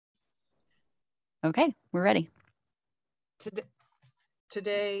Okay, we're ready.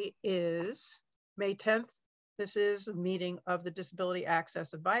 Today is May 10th. This is a meeting of the Disability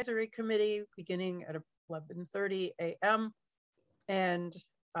Access Advisory Committee beginning at 11:30 a.m. And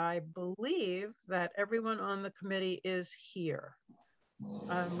I believe that everyone on the committee is here.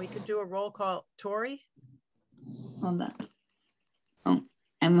 We could do a roll call. Tori? Hold on. Oh,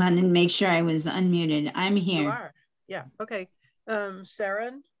 I wanted to make sure I was unmuted. I'm here. You are? Yeah, okay.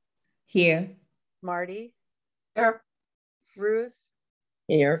 Sarah? Here. Marty? Here. Ruth?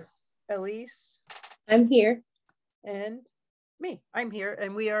 Here. Elise? I'm here. And me, I'm here.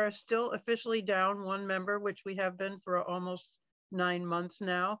 And we are still officially down one member, which we have been for almost 9 months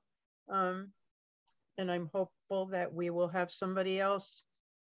now. And I'm hopeful that we will have somebody else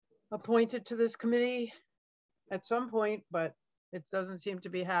appointed to this committee at some point, but it doesn't seem to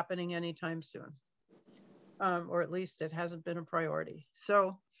be happening anytime soon. Or at least it hasn't been a priority.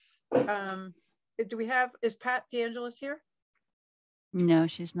 So do we have, is Pat DeAngelis here? No,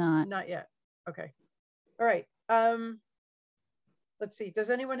 she's not. Not yet. Okay. All right. Let's see.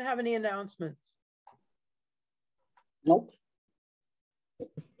 Does anyone have any announcements? Nope.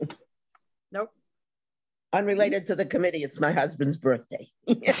 Nope. Unrelated to the committee, it's my husband's birthday.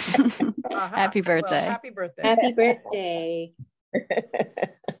 Happy birthday. Well, happy birthday. Happy birthday.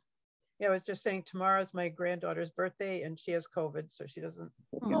 Yeah, I was just saying tomorrow's my granddaughter's birthday and she has COVID, so she doesn't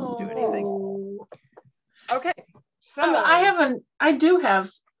get to do anything. Okay. So I do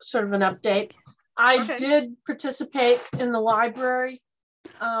have sort of an update. I Okay. did participate in the library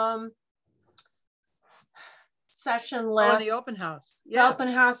session last the open house. the open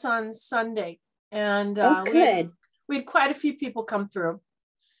house on Sunday. And Good. we had quite a few people come through.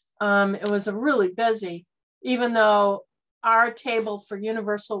 It was a really busy, even though our table for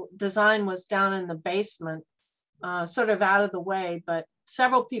universal design was down in the basement, sort of out of the way, but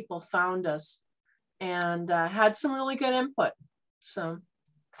several people found us and had some really good input. So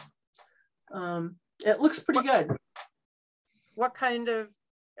it looks pretty good. What kind of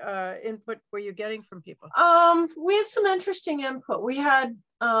input were you getting from people? We had some interesting input. We had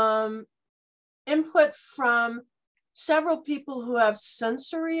input from several people who have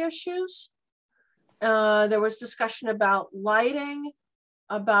sensory issues. There was discussion about lighting,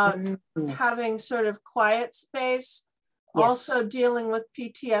 about having sort of quiet space, also dealing with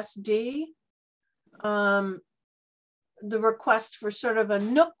PTSD. The request for sort of a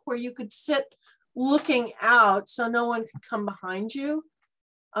nook where you could sit looking out so no one could come behind you.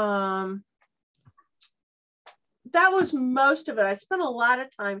 That was most of it. I spent a lot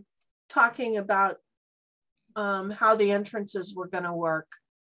of time talking about how the entrances were going to work.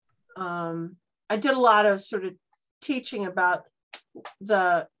 I did a lot of sort of teaching about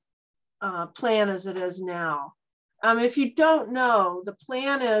the plan as it is now. If you don't know, the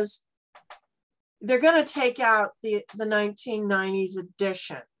plan is they're going to take out the 1990s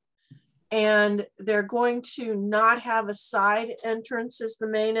edition, and they're going to not have a side entrance as the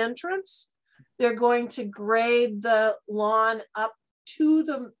main entrance. They're going to grade the lawn up to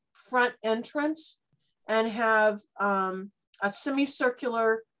the front entrance and have a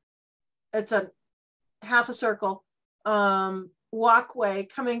semicircular, it's a half a circle walkway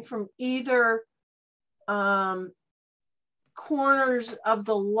coming from either corners of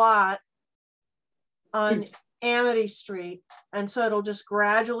the lot on Amity Street. And so it'll just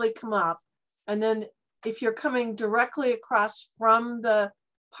gradually come up. And then if you're coming directly across from the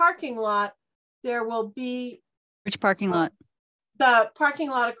parking lot, there will be— Which parking lot? The parking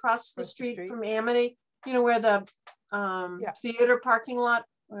lot across the street from Amity, you know, where the theater parking lot,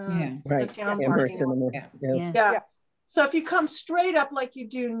 Right. the town parking lot. Yeah. So if you come straight up like you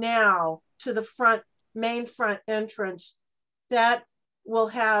do now to the front, main front entrance, that will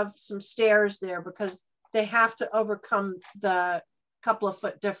have some stairs there because they have to overcome the couple of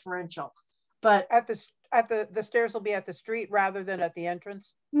foot differential. But the stairs will be at the street rather than at the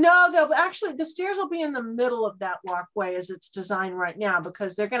entrance? No, they'll actually, the stairs will be in the middle of that walkway as it's designed right now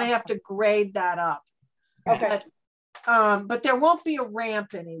because they're going to have to grade that up. Okay. But there won't be a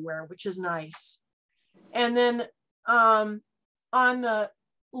ramp anywhere, which is nice. And then on the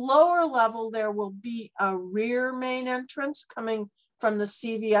lower level, there will be a rear main entrance coming from the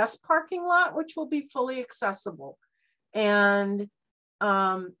CVS parking lot, which will be fully accessible. And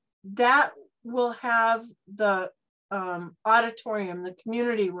that will have the auditorium, the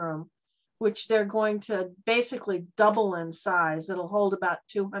community room, which they're going to basically double in size. It'll hold about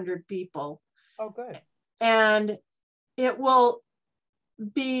 200 people. Oh, good. And it will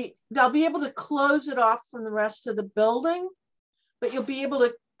be, they'll be able to close it off from the rest of the building, but you'll be able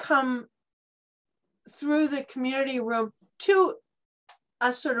to come through the community room to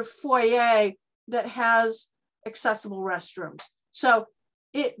a sort of foyer that has accessible restrooms. So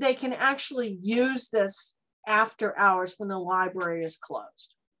they can actually use this after hours when the library is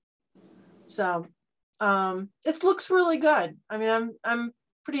closed. So it looks really good. I mean, I'm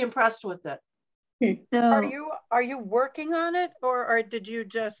pretty impressed with it. So Are you working on it, or did you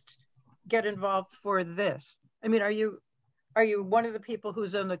just get involved for this? I mean, are you one of the people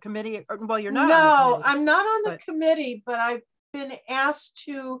who's on the committee? Well, you're not. No, I'm not on the committee, but I've been asked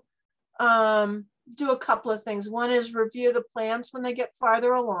to do a couple of things. One is review the plans when they get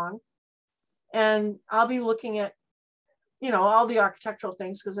farther along. And I'll be looking at, you know, all the architectural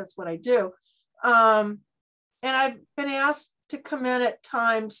things because that's what I do. And I've been asked to come in at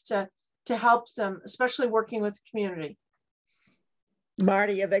times to help them, especially working with the community.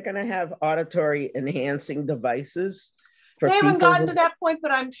 Marty, are they going to have auditory enhancing devices? For they haven't people gotten who... to that point,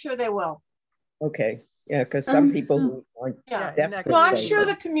 but I'm sure they will. Okay. Yeah, because some people who aren't deaf. No, I'm sure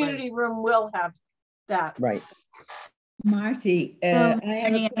the community room will have that. Right. Marty, I have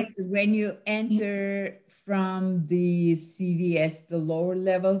a question. When you enter from the CVS, the lower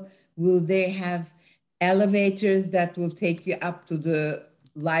level, will they have elevators that will take you up to the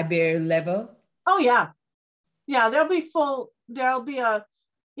library level? Oh, yeah. Yeah, there'll be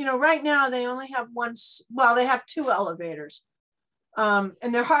you know, right now they only have they have 2 elevators. And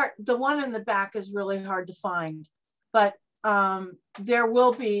they're hard, the one in the back is really hard to find, but there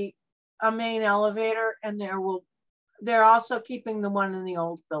will be a main elevator, and they're also keeping the one in the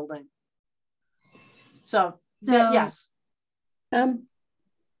old building. So yes. So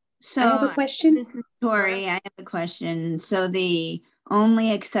I have a question. This is Tori. I have a question. So the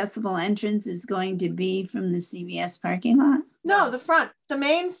only accessible entrance is going to be from the CVS parking lot? No, the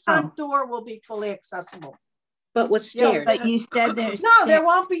main front door will be fully accessible. But with stairs? But you said there's no, there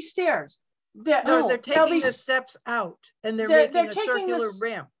won't be stairs. They're taking the steps out, and they're making a circular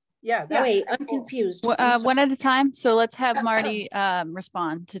ramp. Yeah. Wait, I'm confused. One at a time. So let's have Marty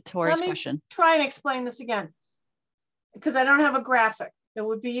respond to Tori's question. Let me try and explain this again, because I don't have a graphic. It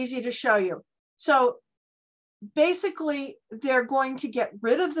would be easy to show you. So basically, they're going to get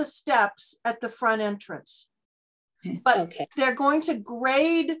rid of the steps at the front entrance, but they're going to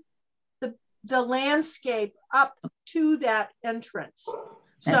grade the landscape up to that entrance.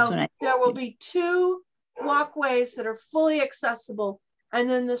 So there will be 2 walkways that are fully accessible, and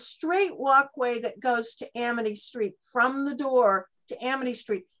then the straight walkway that goes to Amity Street from the door to Amity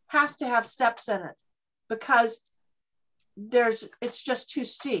Street has to have steps in it because it's just too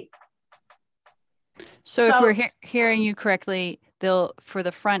steep. So if we're hearing you correctly, for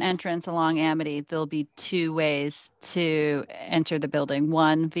the front entrance along Amity, there'll be 2 ways to enter the building.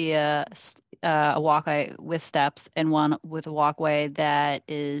 One via a walkway with steps, and one with a walkway that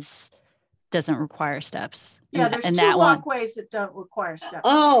doesn't require steps. Yeah, there's 2 walkways that don't require steps.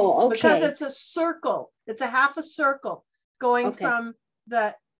 Oh, okay. Because it's a circle. It's a half a circle going from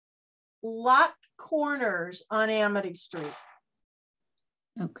the lot corners on Amity Street.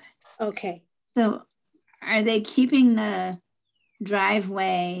 Okay. So are they keeping the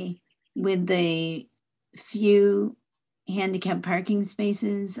driveway with the few handicap parking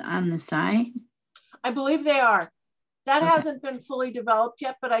spaces on the side? I believe they are. That hasn't been fully developed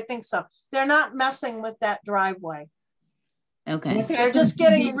yet, but I think so. They're not messing with that driveway. Okay. They're just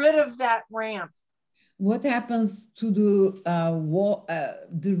getting rid of that ramp. What happens to the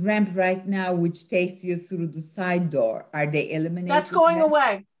ramp right now, which takes you through the side door? Are they eliminating That's going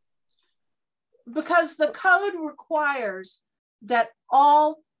away. Because the code requires that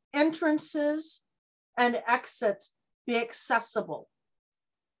all entrances and exits be accessible.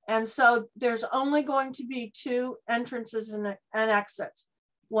 And so there's only going to be 2 entrances and exits,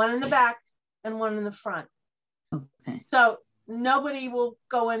 one in the back and one in the front. Okay. So nobody will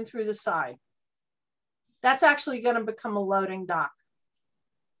go in through the side. That's actually going to become a loading dock.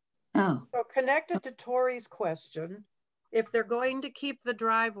 Oh. So connected to Tori's question, if they're going to keep the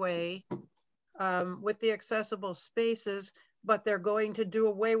driveway with the accessible spaces, but they're going to do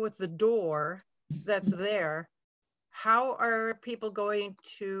away with the door that's there, how are people going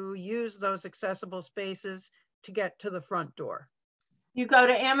to use those accessible spaces to get to the front door? You go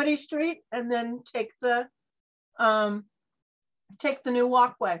to Amity Street and then take the new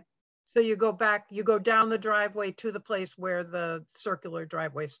walkway. So you go down the driveway to the place where the circular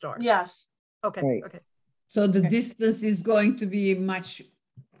driveway starts? Yes. Okay, right. Okay. So the distance is going to be much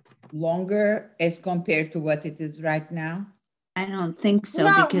longer as compared to what it is right now? I don't think so.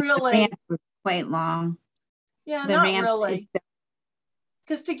 Not because really. The ramp is quite long. Yeah, The not ramp really.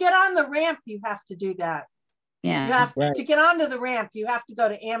 Because to get on the ramp, you have to do that. Yeah. You have to get onto the ramp, you have to go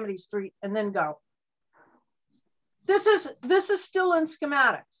to Amity Street and then go. This is still in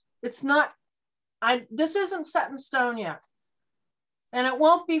schematics. It's not This isn't set in stone yet. And it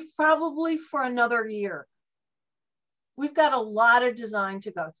won't be probably for another year. We've got a lot of design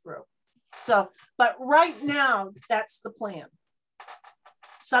to go through. So, but right now, that's the plan.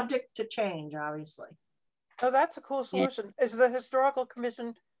 Subject to change, obviously. Oh, that's a cool solution. Is the historical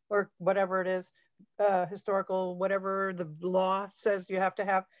commission or whatever it is, historical, whatever the law says you have to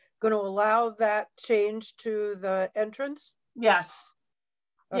have, going to allow that change to the entrance? Yes.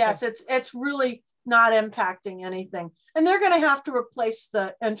 Okay. Yes, it's really not impacting anything. And they're going to have to replace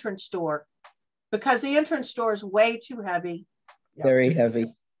the entrance door because the entrance door is way too heavy. Very heavy.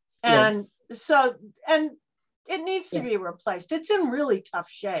 And so, and it needs to be replaced. It's in really tough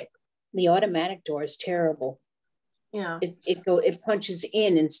shape. The automatic door is terrible. Yeah. It punches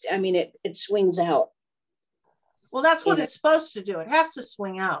in and I mean, it swings out. Well, that's what it's supposed to do. It has to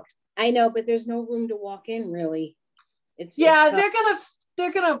swing out. I know, but there's no room to walk in really. It's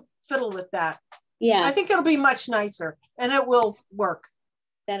they're gonna fiddle with that. Yeah. I think it'll be much nicer and it will work.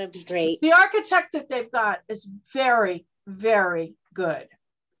 That'll be great. The architect that they've got is very, very good.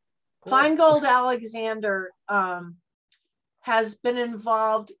 Cool. Feingold Alexander has been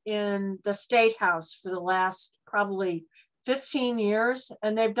involved in the State House for the last probably 15 years,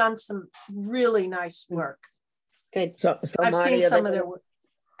 and they've done some really nice work. Good. So I've seen some of their work.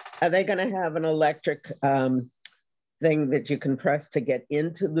 Are they going to have an electric thing that you can press to get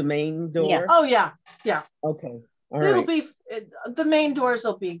into the main door? Yeah. Oh yeah, yeah. Okay. It'll be the main doors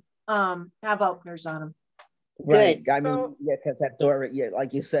will be have openers on them. Right. Good. I mean, yeah, because that door,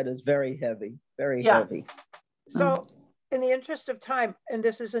 like you said, is very heavy, very heavy. So, in the interest of time, and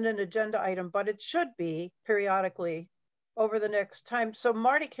this isn't an agenda item, but it should be periodically over the next time. So,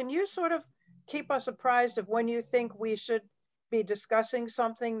 Marty, can you sort of keep us apprised of when you think we should be discussing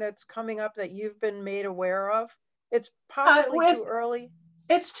something that's coming up that you've been made aware of? It's possibly too early.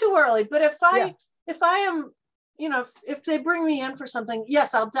 It's too early, but if I am, you know, if they bring me in for something,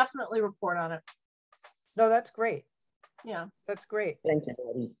 yes, I'll definitely report on it. No, that's great. Yeah, that's great. Thank you,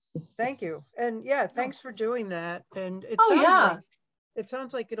 Marty. Thank you. And yeah, thanks for doing that. And it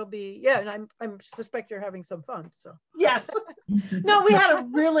sounds like it'll be, and I suspect you're having some fun. So yes. No, we had a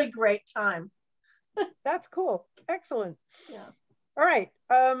really great time. That's cool. Excellent. Yeah. All right.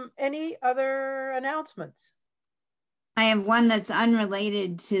 Any other announcements? I have one that's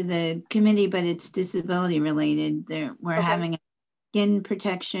unrelated to the committee, but it's disability related. We're having a skin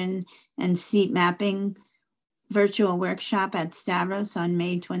protection and seat mapping virtual workshop at Stavros on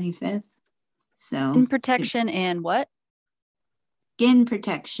May 25th. So skin protection and what? Skin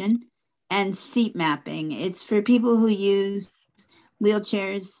protection and seat mapping. It's for people who use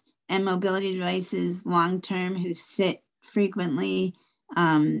wheelchairs and mobility devices long-term who sit frequently.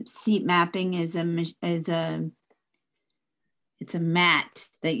 Seat mapping is it's a mat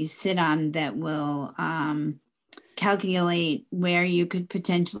that you sit on that will calculate where you could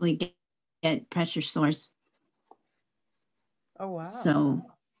potentially get pressure sores. Oh, wow. So,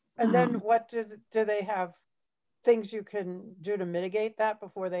 and then what do they have things you can do to mitigate that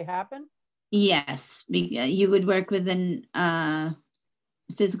before they happen? Yes, you would work with a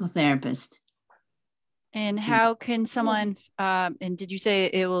physical therapist. And how can someone, and did you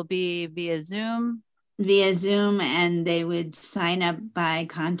say it will be via Zoom? Via Zoom, and they would sign up by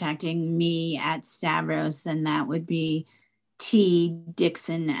contacting me at Stavros, and that would be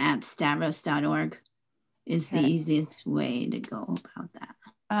tdixon@stavros.org is the easiest way to go about that.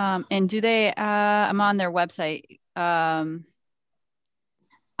 And do they, I'm on their website.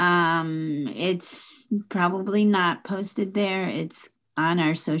 It's probably not posted there. It's on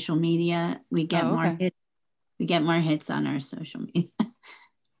our social media. We get more hits. We get more hits on our social media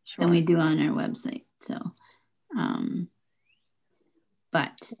than we do on our website. So,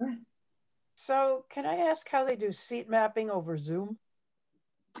 So can I ask how they do seat mapping over Zoom?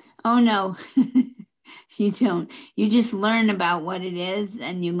 Oh no, you don't. You just learn about what it is,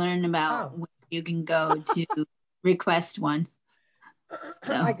 and you learn about where you can go to request one.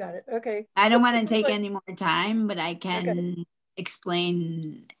 So, I got it. Okay. I don't want to take any more time, but I can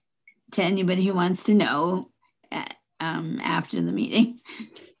explain to anybody who wants to know after the meeting.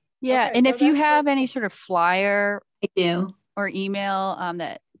 Yeah, and if you have any sort of flyer, I do, or email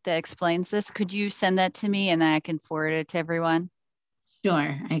that explains this, could you send that to me and then I can forward it to everyone?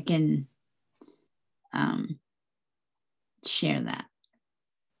 Sure, I can share that.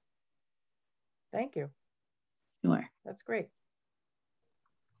 Thank you. Sure. That's great.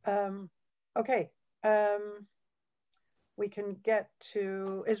 Okay. We can get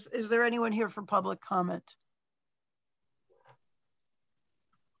to, is there anyone here for public comment?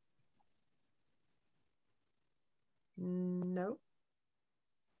 No.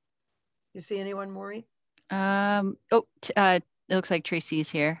 You see anyone, Maureen? It looks like Tracy's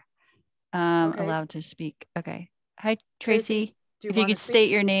here. Okay. Allowed to speak. Okay. Hi, Tracy, Tracy. If you wanna could state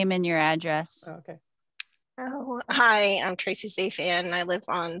your name and your address. Oh, okay. Oh, hi, I'm Tracy Zafian. I live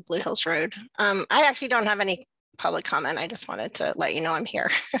on Blue Hills Road. I actually don't have any public comment. I just wanted to let you know I'm here.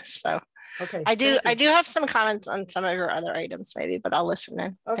 So Okay. I do have some comments on some of your other items maybe, but I'll listen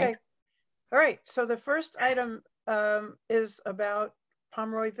in. Okay. Thanks. All right. So the first item is about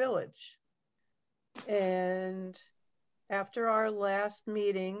Pomeroy Village. And after our last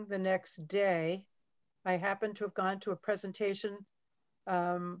meeting the next day, I happened to have gone to a presentation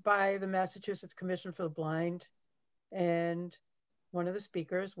by the Massachusetts Commission for the Blind. And one of the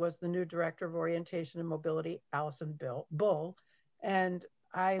speakers was the new Director of Orientation and Mobility, Allison Bull. And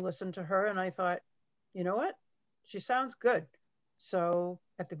I listened to her and I thought, you know what? She sounds good. So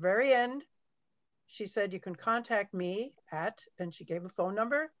at the very end, she said, you can contact me at, and she gave a phone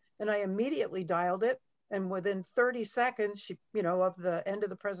number, and I immediately dialed it. And within 30 seconds, of the end of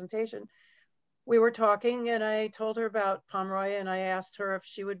the presentation, we were talking and I told her about Pomeroy and I asked her if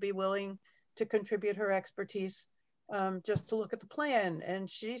she would be willing to contribute her expertise just to look at the plan. And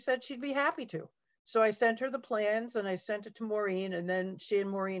she said she'd be happy to. So I sent her the plans and I sent it to Maureen, and then she and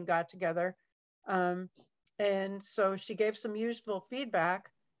Maureen got together. And so she gave some useful feedback.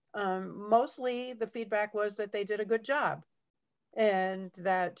 Mostly the feedback was that they did a good job and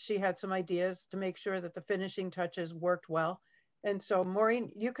that she had some ideas to make sure that the finishing touches worked well. And so Maureen,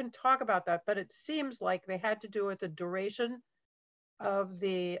 you can talk about that, but it seems like they had to do with the duration of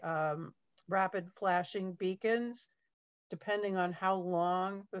the rapid flashing beacons, depending on how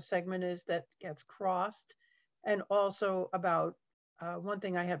long the segment is that gets crossed. And also about one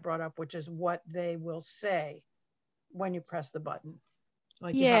thing I had brought up, which is what they will say when you press the button.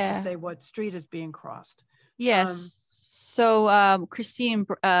 Like you have to say what street is being crossed. Yes. So Christine,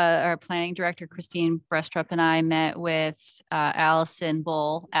 our planning director, Christine Brestrup, and I met with Allison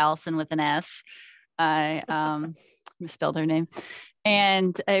Bull, Allison with an S. I misspelled her name.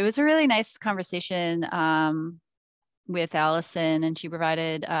 And it was a really nice conversation with Allison, and she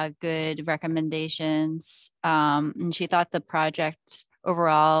provided good recommendations. And she thought the project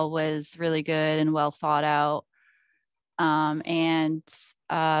overall was really good and well thought out.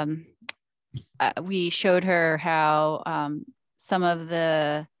 We showed her how some of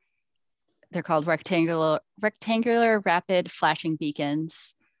they're called rectangular rapid flashing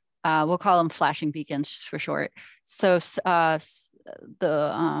beacons. We'll call them flashing beacons for short. So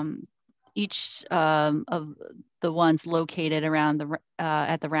each of the ones located around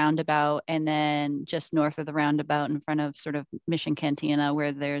at the roundabout, and then just north of the roundabout in front of sort of Mission Cantina,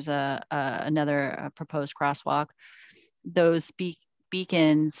 where there's another proposed crosswalk. Those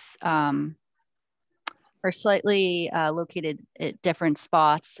beacons are slightly located at different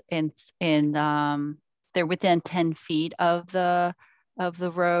spots, and they're within 10 feet of the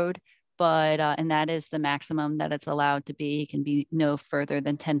road, but and that is the maximum that it's allowed to be. It can be no further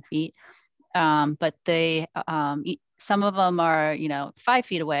than 10 feet. But they some of them are 5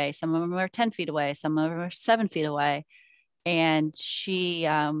 feet away, some of them are 10 feet away, some of them are 7 feet away, and she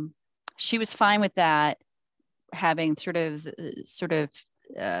was fine with that, having sort of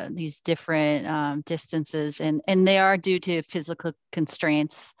these different distances, and they are due to physical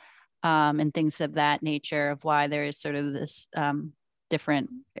constraints and things of that nature, of why there is sort of this different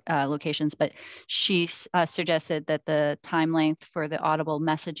locations. But she suggested that the time length for the audible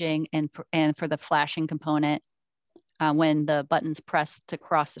messaging and for the flashing component when the button's pressed to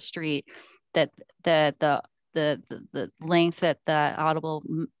cross the street, that the length that the audible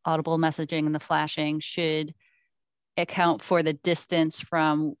messaging and the flashing should account for the distance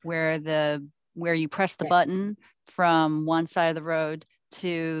from where you press the button from one side of the road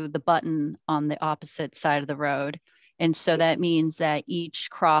to the button on the opposite side of the road. And so that means that each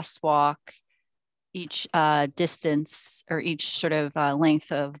crosswalk, each distance, or each sort of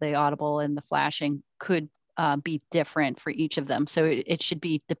length of the audible and the flashing could be different for each of them. So it should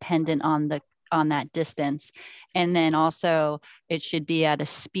be dependent on that distance. And then also it should be at a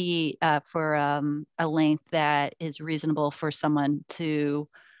speed for a length that is reasonable for someone to,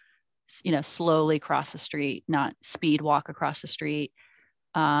 slowly cross the street, not speed walk across the street.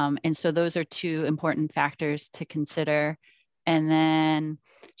 And so those are two important factors to consider. And then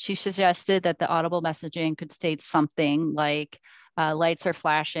she suggested that the audible messaging could state something like lights are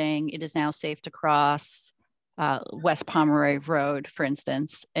flashing, it is now safe to cross West Pomeroy Road, for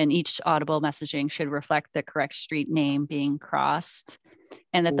instance, and each audible messaging should reflect the correct street name being crossed,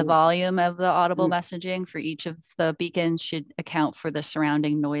 and that the volume of the audible messaging for each of the beacons should account for the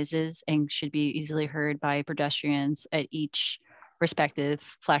surrounding noises and should be easily heard by pedestrians at each respective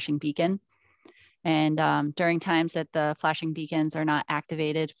flashing beacon. And during times that the flashing beacons are not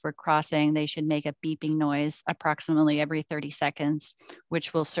activated for crossing, they should make a beeping noise approximately every 30 seconds,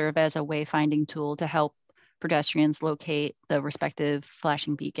 which will serve as a wayfinding tool to help pedestrians locate the respective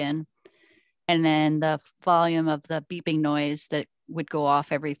flashing beacon. And then the volume of the beeping noise that would go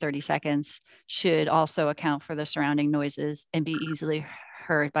off every 30 seconds should also account for the surrounding noises and be easily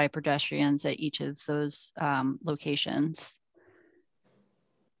heard by pedestrians at each of those locations.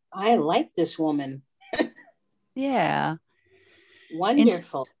 I like this woman. Yeah.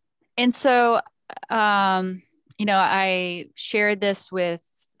 Wonderful. And so, you know, I shared this with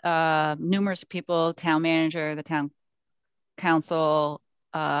numerous people, town manager, the town council,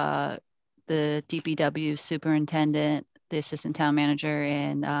 the DPW superintendent, the assistant town manager,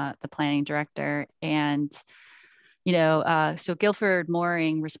 and the planning director. And, you know, so Guilford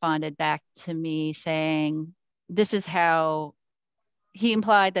Mooring responded back to me saying, this is how, he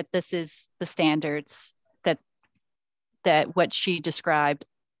implied that this is the standards that what she described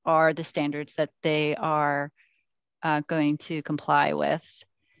are the standards that they are going to comply with.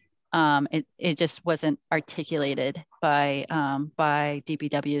 It just wasn't articulated by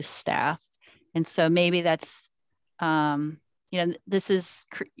DPW staff. And so maybe that's, you know, this is,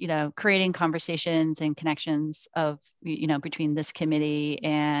 you know, creating conversations and connections of, you know, between this committee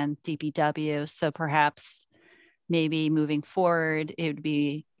and DPW. So perhaps maybe moving forward, it would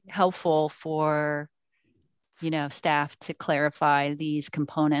be helpful for, you know, staff to clarify these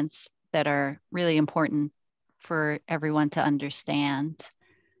components that are really important for everyone to understand.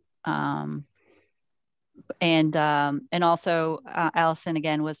 And also Allison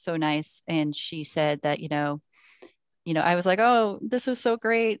again was so nice, and she said that, you know, I was like, oh, this was so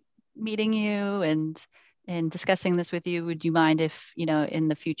great meeting you and discussing this with you. Would you mind if, you know, in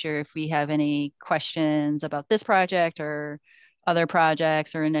the future, if we have any questions about this project or other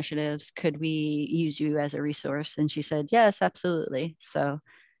projects or initiatives, could we use you as a resource? And she said, yes, absolutely. So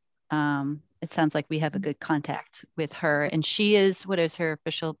it sounds like we have a good contact with her. And she is, what is her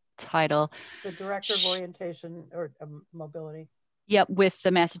official title? The Director of Orientation or Mobility. Yep, with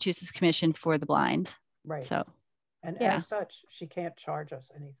the Massachusetts Commission for the Blind. Right. So, and yeah. As such, she can't charge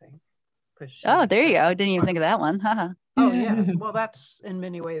us anything. Oh, there you go. Didn't even think of that one. Oh, yeah. Well, that's in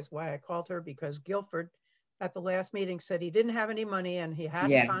many ways why I called her, because Guilford at the last meeting said he didn't have any money and he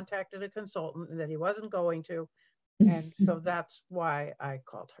hadn't contacted a consultant and that he wasn't going to. And so that's why I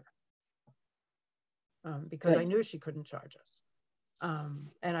called her, because I knew she couldn't charge us.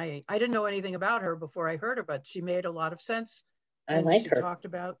 And I didn't know anything about her before I heard her, but she made a lot of sense. I like her. Talked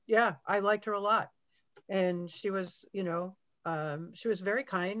about, yeah, I liked her a lot. And she was, you know, she was very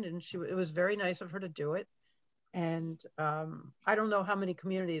kind, and it was very nice of her to do it. And I don't know how many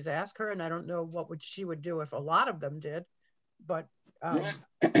communities ask her, and I don't know what she would do if a lot of them did, but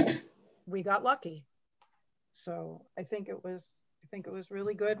we got lucky. So I think it was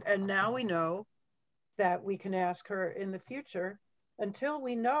really good. And now we know that we can ask her in the future, until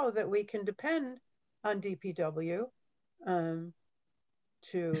we know that we can depend on DPW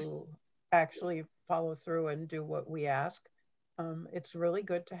to actually follow through and do what we ask. It's really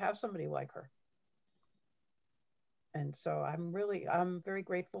good to have somebody like her. And so I'm very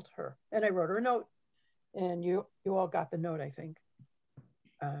grateful to her. And I wrote her a note, and you all got the note, I think.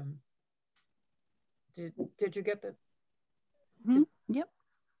 Did you get the? Yep.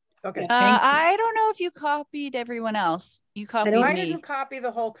 Okay. I don't know if you copied everyone else. You copied me. I didn't copy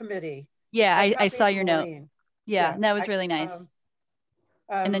the whole committee. Yeah, I saw your note. Yeah, that was really nice.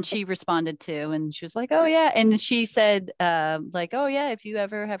 And then she responded too, and she was like, oh yeah. And she said like, oh yeah, if you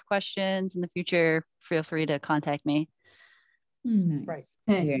ever have questions in the future, feel free to contact me. Nice.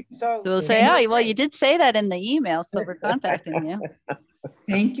 Right. So we'll say, oh, well, you did say that in the email, so we're contacting you.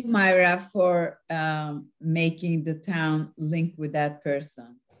 Thank you, Myra, for making the town link with that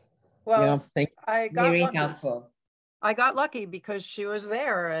person. Well, I got very lucky. helpful. I got lucky because she was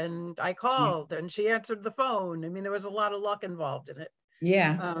there, and I called, and she answered the phone. I mean, there was a lot of luck involved in it.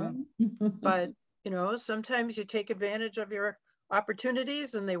 Yeah. But, you know, sometimes you take advantage of your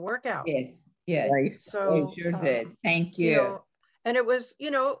opportunities and they work out. Yes. Yes. Right. So you sure did. Thank you. You know, and it was,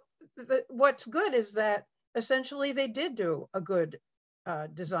 you know, what's good is that essentially they did do a good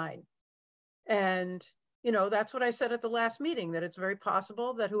design. And, you know, that's what I said at the last meeting, that it's very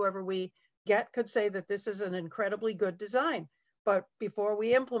possible that whoever we get could say that this is an incredibly good design. But before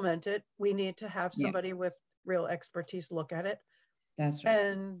we implement it, we need to have somebody with real expertise look at it. That's right.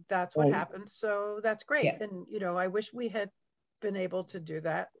 And that's what happened. So that's great. Yeah. And, you know, I wish we had been able to do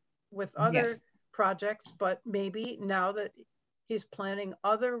that with other projects, but maybe now that he's planning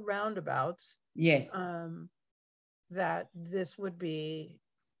other roundabouts, yes, that this would be,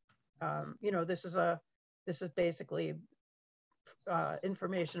 you know, this is basically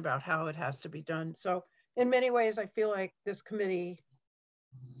information about how it has to be done. So in many ways, I feel like this committee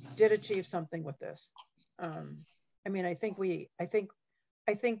did achieve something with this. I mean, I think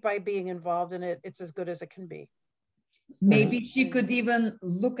by being involved in it, it's as good as it can be. Maybe she could even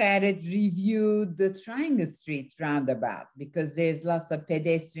look at it, review the Triangle Street roundabout, because there's lots of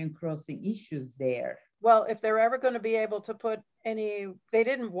pedestrian crossing issues there. Well, if they're ever going to be able to put any, they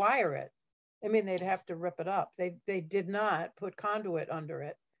didn't wire it. I mean, they'd have to rip it up. They did not put conduit under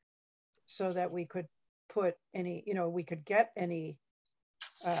it so that we could put any, you know, we could get any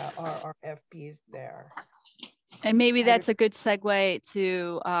RRFBs there. And maybe that's a good segue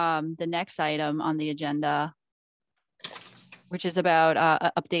to the next item on the agenda, which is about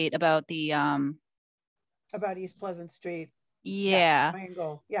an update about the about East Pleasant Street. Yeah.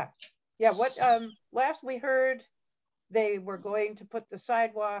 Triangle. Yeah. What last we heard, they were going to put the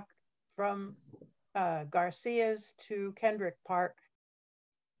sidewalk from Garcia's to Kendrick Park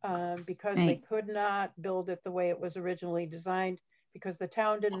because they could not build it the way it was originally designed, because the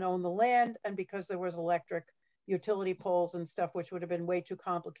town didn't own the land and because there was electric utility poles and stuff, which would have been way too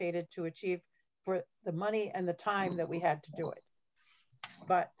complicated to achieve for the money and the time that we had to do it.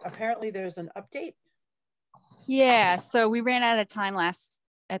 But apparently there's an update. Yeah, so we ran out of time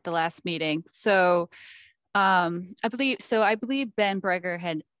at the last meeting. So I believe Ben Breger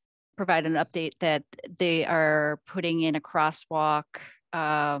had provided an update that they are putting in a crosswalk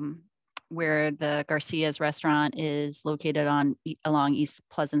where the Garcia's restaurant is located along East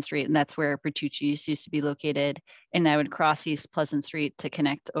Pleasant Street, and that's where Bertucci's used to be located. And I would cross East Pleasant Street to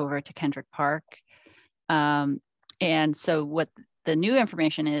connect over to Kendrick Park. And so what the new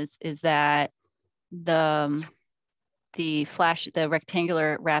information is that the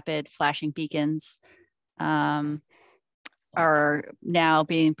rectangular rapid flashing beacons are now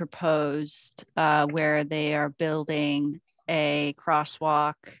being proposed where they are building a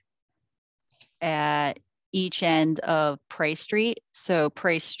crosswalk at each end of Prey Street. So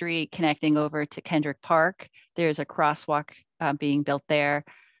Prey Street connecting over to Kendrick Park, there's a crosswalk being built there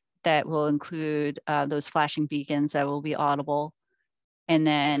that will include those flashing beacons that will be audible. And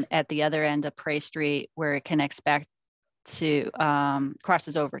then at the other end of Prey Street, where it connects back to,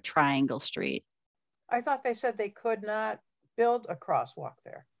 crosses over Triangle Street. I thought they said they could not build a crosswalk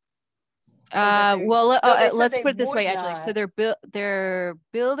there. Let's put it this way, actually. So they're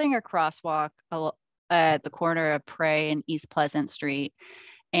building a crosswalk at the corner of Prey and East Pleasant Street,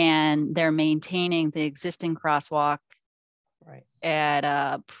 and they're maintaining the existing crosswalk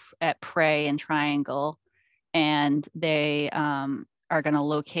at Prey and Triangle, and they are going to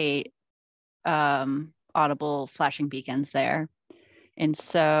locate audible flashing beacons there. And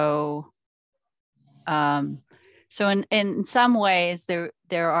so in some ways, there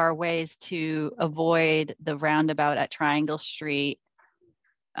are ways to avoid the roundabout at Triangle Street.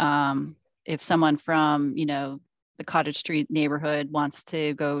 If someone from, the Cottage Street neighborhood wants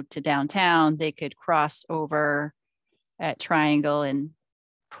to go to downtown, they could cross over at Triangle and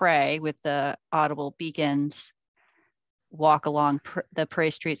Prey with the audible beacons, walk along the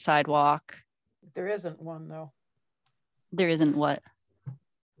Prey Street sidewalk. There isn't one, though. There isn't what?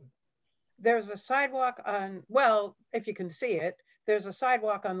 There's a sidewalk on, well, if you can see it, there's a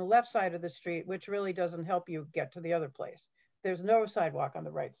sidewalk on the left side of the street, which really doesn't help you get to the other place. There's no sidewalk on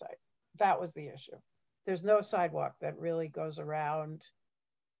the right side. That was the issue. There's no sidewalk that really goes around.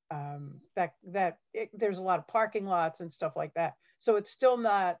 There's a lot of parking lots and stuff like that. So it's still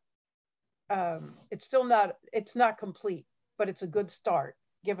not, it's not complete, but it's a good start,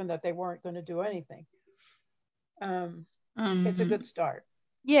 given that they weren't going to do anything. It's a good start.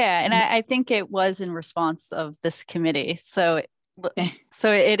 Yeah, and I think it was in response of this committee. So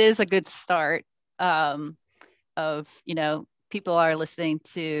it is a good start of, people are listening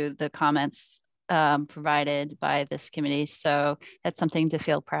to the comments provided by this committee. So that's something to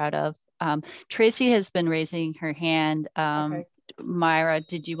feel proud of. Tracy has been raising her hand. Okay. Myra,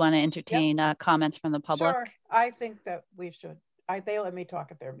 did you want to entertain comments from the public? Sure, I think that we should. They let me talk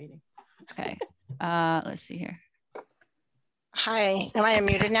at their meeting. Okay, let's see here. Hi, am I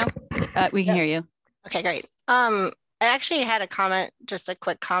unmuted now? We can hear you. Okay, great. I actually had a comment, just a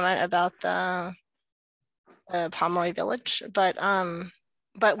quick comment about the Pomeroy Village, but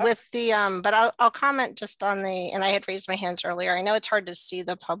with the, but I'll comment just on the, and I had raised my hands earlier. I know it's hard to see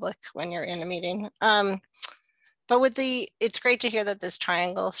the public when you're in a meeting, but with it's great to hear that this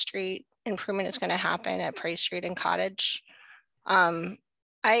Triangle Street improvement is going to happen at Prey Street and Cottage.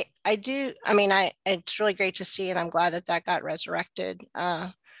 It's really great to see, and I'm glad that got resurrected.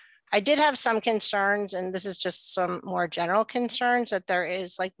 I did have some concerns, and this is just some more general concerns, that there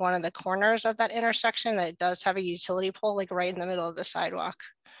is like one of the corners of that intersection that does have a utility pole like right in the middle of the sidewalk,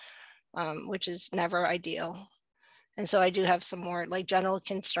 which is never ideal. And so I do have some more like general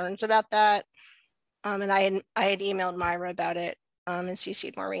concerns about that. And I had emailed Myra about it and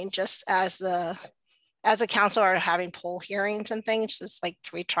CC'd Maureen, just as the council are having poll hearings and things, just like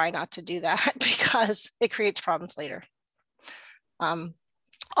we try not to do that because it creates problems later.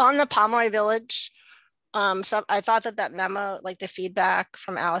 On the Pomeroy Village, so I thought that memo, like the feedback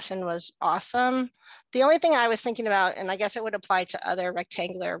from Allison, was awesome. The only thing I was thinking about, and I guess it would apply to other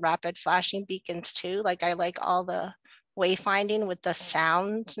rectangular rapid flashing beacons too, like I like all the wayfinding with the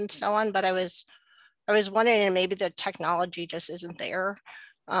sounds and so on, but I was wondering, maybe the technology just isn't there,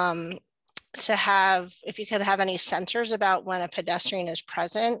 to have, if you could have any sensors about when a pedestrian is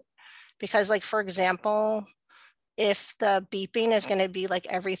present, because like, for example, if the beeping is going to be like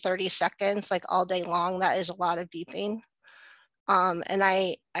every 30 seconds, like all day long, that is a lot of beeping. And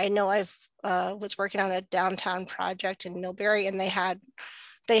I know I've was working on a downtown project in Millbury, and they had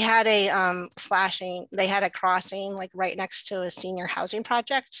a flashing, they had a crossing like right next to a senior housing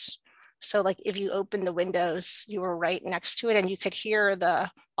project. So like if you open the windows, you were right next to it and you could hear the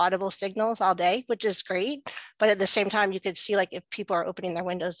audible signals all day, which is great. But at the same time, you could see like if people are opening their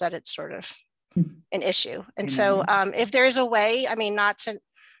windows, that it's sort of an issue. And so if there's a way, I mean, not to,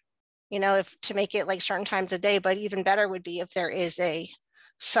 you know, if to make it like certain times a day, but even better would be if there is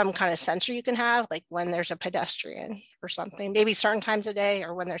some kind of sensor you can have, like when there's a pedestrian or something, maybe certain times a day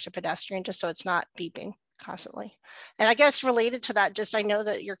or when there's a pedestrian, just so it's not beeping constantly. And I guess related to that, just I know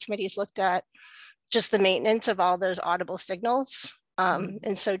that your committee's looked at just the maintenance of all those audible signals.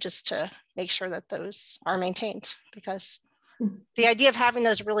 And so just to make sure that those are maintained, because the idea of having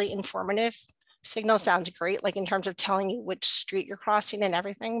those really informative signals sounds great, like in terms of telling you which street you're crossing and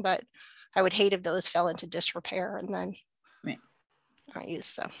everything, but I would hate if those fell into disrepair and then not used.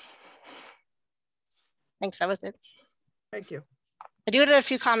 So thanks, that was it. Thank you. I do have a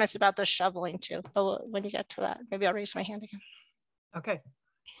few comments about the shoveling too, but when you get to that, maybe I'll raise my hand again. Okay.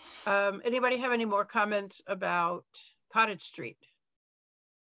 Anybody have any more comments about Cottage Street?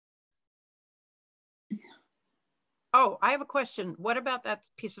 Oh, I have a question. What about that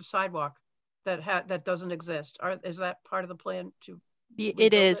piece of sidewalk that doesn't exist? Is that part of the plan to?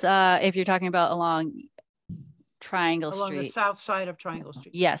 It is. If you're talking about along Triangle Street, along the south side of Triangle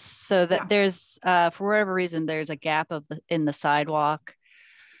Street. Yes. So that there's for whatever reason there's a gap in the sidewalk,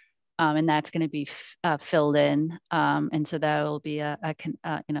 and that's going to be filled in, and so that will be a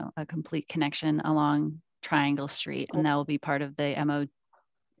complete connection along Triangle Street, and that will be part of the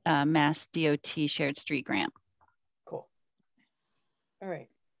Mass DOT Shared Street Grant. Cool. All right.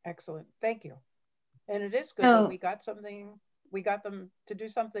 Excellent. Thank you. And it is good that we got them to do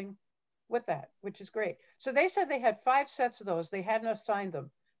something with that, which is great. So they said they had 5 sets of those. They hadn't assigned them.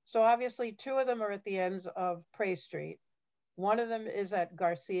 So obviously 2 of them are at the ends of Praise Street. One of them is at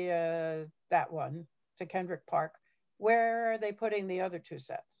Garcia, that one, to Kendrick Park. Where are they putting the other 2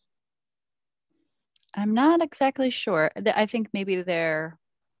 sets? I'm not exactly sure. I think maybe they're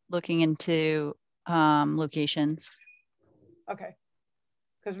looking into locations. Okay.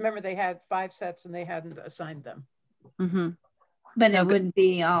 Because remember, they had 5 sets and they hadn't assigned them. Mm-hmm. But it would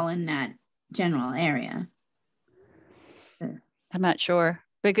be all in that general area. I'm not sure.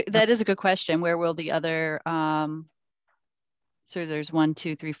 But that is a good question. Where will the other, so there's 1,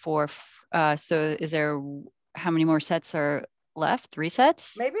 2, 3, 4. So is there, how many more sets are left? 3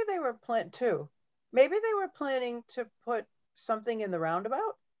 sets? Maybe they were two. Maybe they were planning to put something in the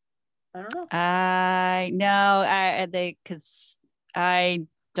roundabout. I don't know. Because I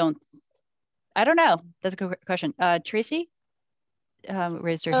don't know. That's a good question. Tracy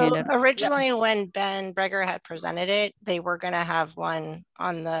raised her hand up. Originally, when Ben Breger had presented it, they were going to have one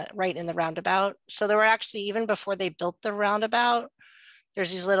on the right in the roundabout. So there were actually, even before they built the roundabout,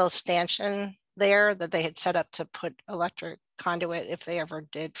 there's these little stanchion there that they had set up to put electric conduit if they ever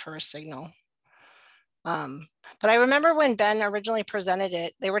did for a signal. But I remember when Ben originally presented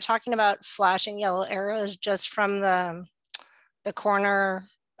it, they were talking about flashing yellow arrows just from the corner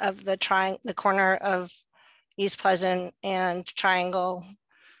of the corner of East Pleasant and Triangle,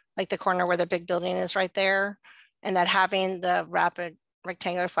 like the corner where the big building is right there, and that having the rapid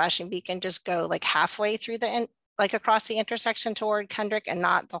rectangular flashing beacon just go like halfway through like across the intersection toward Kendrick and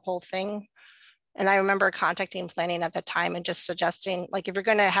not the whole thing. And I remember contacting planning at the time and just suggesting, like, if you're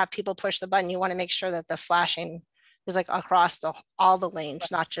going to have people push the button, you want to make sure that the flashing is like across all the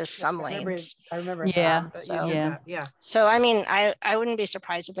lanes, not just some lanes. I remember. Yeah. So I mean, I wouldn't be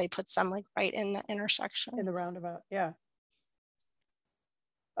surprised if they put some like right in the intersection. In the roundabout. Yeah.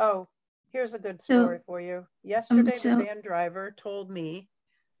 Oh, here's a good So- story for you. Yesterday, so- the van driver told me,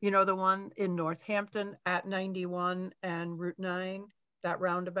 you know, the one in Northampton at 91 and Route 9, that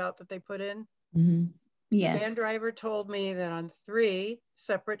roundabout that they put in. Mhm. The van Yes. driver told me that on 3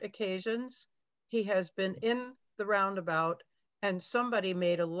 separate occasions, he has been in the roundabout and somebody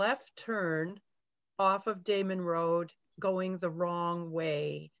made a left turn off of Damon Road going the wrong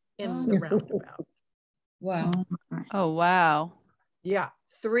way in the roundabout. Wow. Oh, my. Oh, wow. Yeah,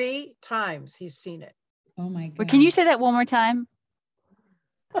 3 times he's seen it. Oh my God. Well, can you say that one more time?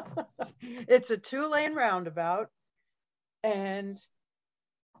 It's a 2-lane roundabout. And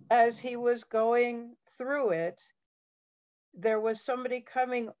as he was going through it, there was somebody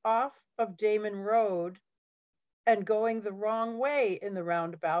coming off of Damon Road and going the wrong way in the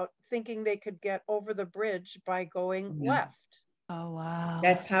roundabout, thinking they could get over the bridge by going Yeah. left. Oh, wow.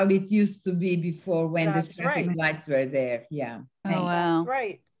 That's how it used to be before when That's the traffic right. lights were there. Yeah. Oh, wow. That's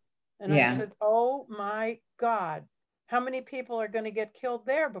right. And I Yeah. said, oh my God, how many people are going to get killed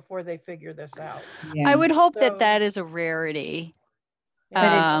there before they figure this out? Yeah. I would hope that So- that is a rarity.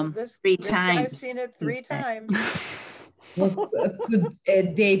 Yeah, Um, this 3 this guy's times, seen it he 3 said. times. Well,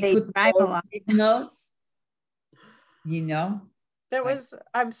 could they They put drive a more lot. signals? You know, That Right. was,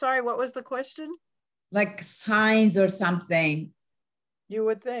 I'm sorry, what was the question? like signs or something. You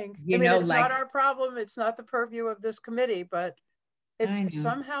would think. You I mean, know, it's like- not our problem. It's not the purview of this committee, but I know. it's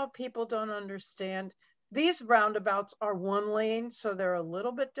somehow people don't understand. These roundabouts are 1 lane, so they're a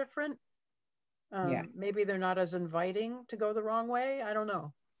little bit different. Yeah. Maybe they're not as inviting to go the wrong way. I don't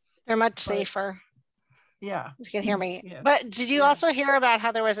know. They're much But- safer. Yeah. You can hear me. Yeah. But did you Yeah. also hear about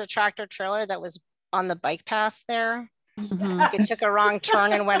how there was a tractor trailer that was on the bike path there? mhm. It took a wrong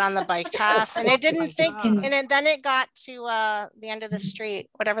turn and went on the bike path, and it Oh my didn't think, God. and then it got to the end of the street,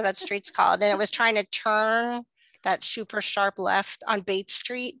 whatever that street's called, and it was trying to turn that super sharp left on Bates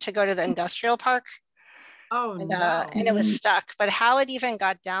Street to go to the industrial park, Oh, and no. it was stuck. But how it even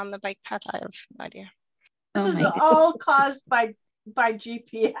got down the bike path, I have no idea. This Oh is my God. all caused by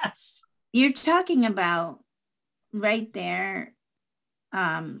GPS. You're talking about right there,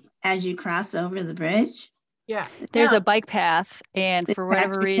 as you cross over the bridge Yeah. There's Yeah. a bike path, and The for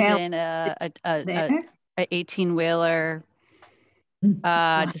whatever tractor trailer reason, a there. 18-wheeler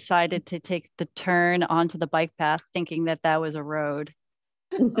decided to take the turn onto the bike path, thinking that that was a road.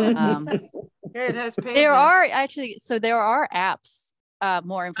 Um, It has pavement. there are actually, so there are apps,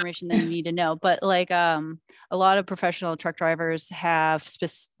 more information than you need to know, but like a lot of professional truck drivers have,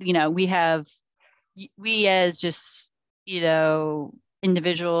 we as just,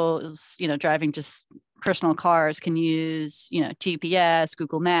 individuals, driving just personal cars can use, GPS,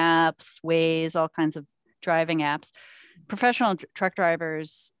 Google Maps, Waze, all kinds of driving apps. Professional truck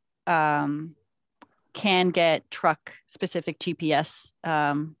drivers can get truck specific GPS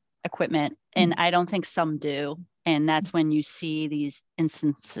equipment, and I don't think some do. And that's when you see these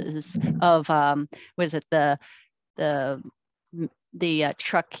instances of was it the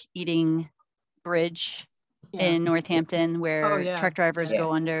truck eating bridge Yeah. in Northampton, where yeah. truck drivers Yeah.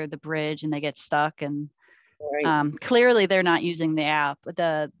 go under the bridge and they get stuck, and Right. clearly they're not using the app,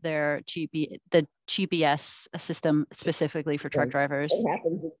 the GPS system specifically for truck Right. drivers. It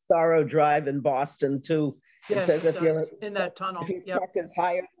happens at Sorrow Drive in Boston too. It Yes, says it if your does, in that tunnel. if your Yep. truck is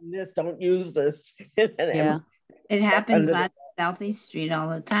higher than this, don't use this. Yeah, It happens under the- on Southeast Street all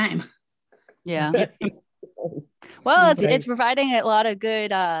the time. yeah. Well, it's Right. providing a lot of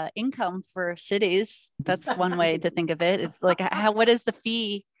good income for cities. That's one way to think of it. It's like, what is the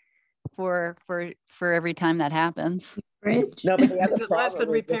fee for every time that happens? Bridge. No, but the other Is it less than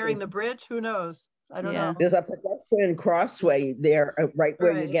problem is that repairing the bridge? Who knows? I don't Yeah. know. there's a pedestrian crossway there, right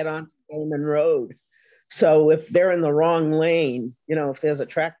where you Right. get onto Damon Road. So if they're in the wrong lane, if there's a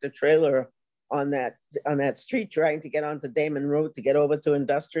tractor trailer on that street trying to get onto Damon Road to get over to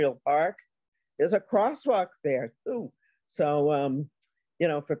Industrial Park, there's a crosswalk there too. So,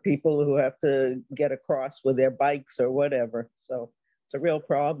 for people who have to get across with their bikes or whatever. So it's a real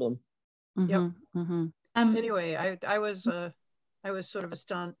problem. Mhm, mhm. Anyway, I was sort of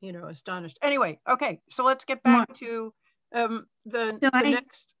astonished. Anyway, okay, so let's get Mar- back to So the I-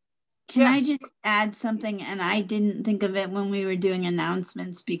 next. Can Yeah. I just add something? And I didn't think of it when we were doing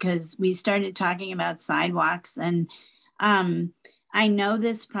announcements because we started talking about sidewalks, and I know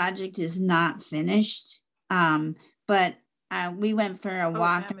this project is not finished, but we went for a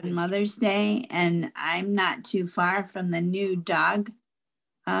walk Amity. on Mother's Day, and I'm not too far from the new dog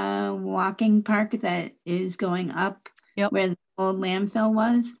walking park that is going up Yep. where the old landfill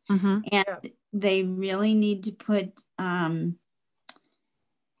was. Mhm. And Yeah. they really need to put,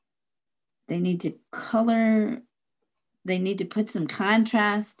 they need to color they need to put some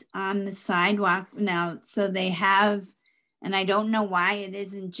contrast on the sidewalk now. So they have, and I don't know why it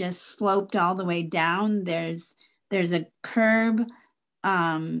isn't just sloped all the way down. There's a curb.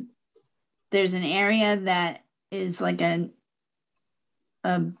 There's an area that is like a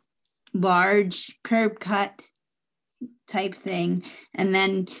large curb cut type thing. And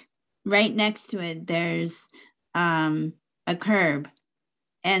then right next to it, there's a curb.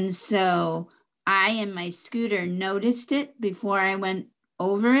 And so I and my scooter noticed it before I went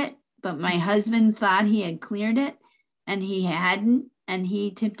over it, but my husband thought he had cleared it and he hadn't, and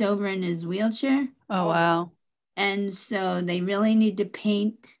he tipped over in his wheelchair. Oh, wow. And so they really need to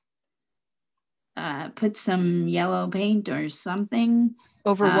paint, put some yellow paint or something.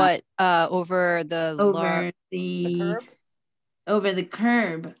 Over what? Over the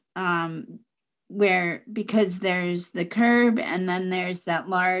curb. Where, because there's the curb and then there's that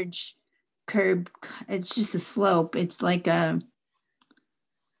large curb. It's just a slope. It's like a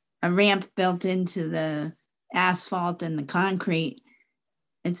ramp built into the asphalt and the concrete.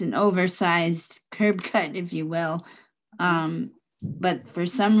 It's an oversized curb cut, if you will. But for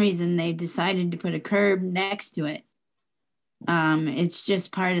some reason they decided to put a curb next to it. It's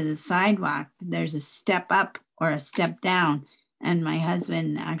just part of the sidewalk. There's a step up or a step down, and my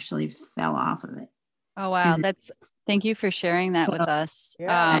husband actually fell off of it. Oh, wow. Thank you for sharing that with us.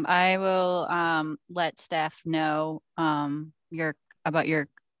 Yeah. I will let staff know about your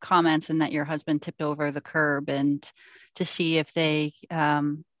comments and that your husband tipped over the curb, and to see if they're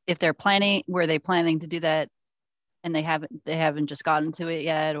planning to do that and they haven't just gotten to it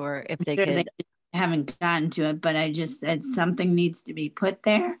yet, or if they could. They haven't gotten to it, but I just said something needs to be put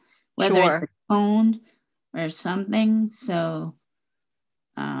there, whether Sure. it's a cone or something. So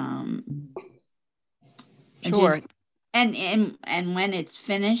Sure. And when it's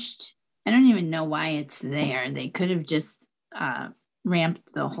finished, I don't even know why it's there. They could have just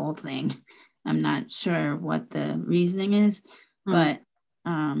ramped the whole thing. I'm not sure what the reasoning is, but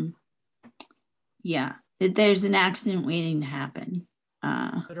yeah, there's an accident waiting to happen.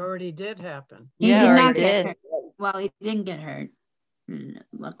 It already did happen. He Yeah, did already not did. get hurt. Well, he didn't get hurt,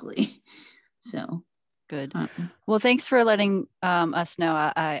 luckily. So Good. Well, thanks for letting us know.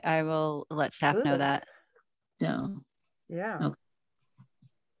 I will let staff know that. So Yeah.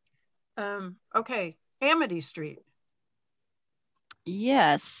 Okay. Amity Street.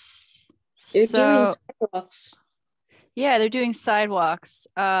 Yes. They're doing So sidewalks. yeah, they're doing sidewalks.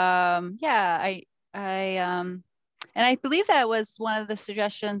 And I believe that was one of the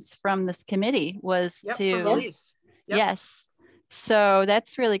suggestions from this committee was Yep, to, from Elise. Yep. yes. So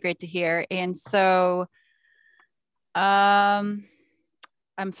that's really great to hear. And so, I'm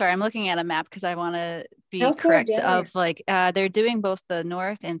sorry, I'm looking at a map because I want to be How far correct down of like, they're doing both the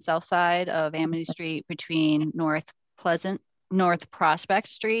north and south side of Amity Street between North Prospect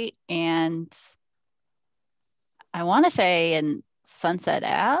Street, and I want to say in Sunset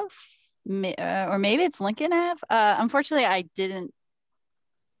Ave, or maybe it's Lincoln Ave. Unfortunately, I didn't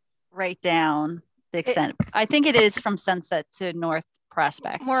write down the extent. I think it is from Sunset to North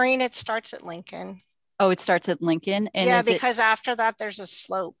Prospect. Maureen, it starts at Lincoln. Oh, it starts at Lincoln. And yeah, because after that, there's a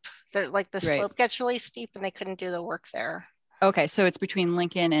slope. The Right. slope gets really steep and they couldn't do the work there. Okay, so it's between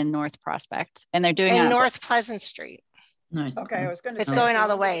Lincoln and North Prospect, and they're doing And it. North Pleasant Street. nice. Okay, I was going to It's say. going all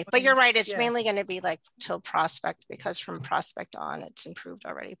the way. But you're right, it's Yeah. mainly going to be like till Prospect, because from Prospect on, it's improved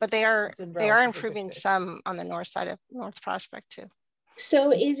already. But they are It's in they are relatively good improving shape. some on the north side of North Prospect too.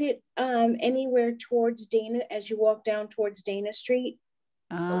 So is it anywhere towards Dana, as you walk down towards Dana Street?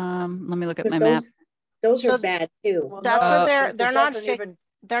 Let me look at my 'Cause map. those So are bad too. Well, That's no, what if it they're not doesn't fixing. even-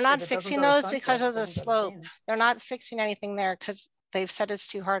 They're not if it doesn't fixing go to those Sunset, because it of the doesn't go to slope. Dana. They're not fixing anything there because they've said it's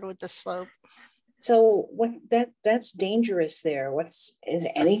too hard with the slope. So that's dangerous there. Is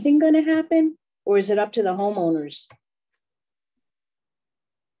anything going to happen, or is it up to the homeowners?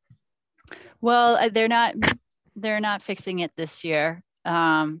 Well, they're not fixing it this year.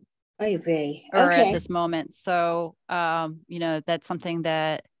 Oy vey. Or at Okay. this moment. So, that's something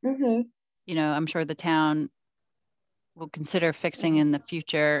that, Mhm. I'm sure the town will consider fixing in the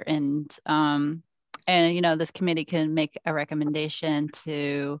future. And this committee can make a recommendation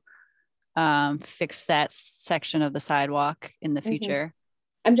to fix that section of the sidewalk in the Mhm. future.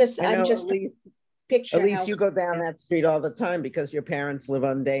 I'm just Elise, picturing. Elise, you go down that street all the time because your parents live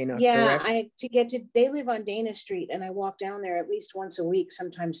on Dana, Yeah, correct? they live on Dana Street, and I walk down there at least once a week,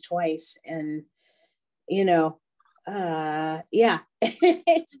 sometimes twice, and yeah,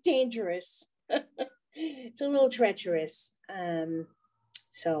 it's dangerous. It's a little treacherous.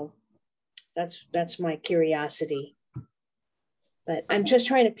 So that's my curiosity. But I'm just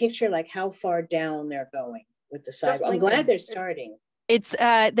trying to picture like how far down they're going. with the sidewalk. I'm glad Lincoln. they're starting. It's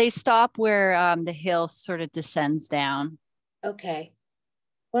they stop where the hill sort of descends down. Okay.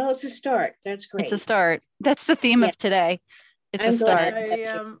 Well, it's a start. That's great. It's a start. That's the theme of today. It's I'm a start. glad. I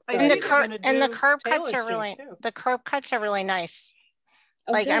And the think they're gonna and the do curb Taylor cuts are Street, really too. the curb cuts are really nice.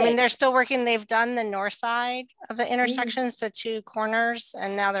 Oh, Like, I mean, good. they're still working. They've done the north side of the intersections, the two corners,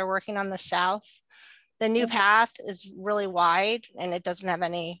 and now they're working on the south. The new Okay. path is really wide and it doesn't have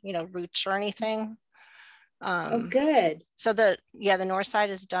any, you know, roots or anything. Oh, good. So the north side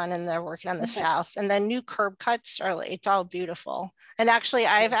is done and they're working on the Okay. south, and then new curb cuts are, it's all beautiful. And actually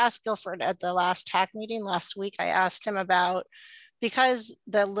I've asked Guilford at the last TAC meeting last week, I asked him about, because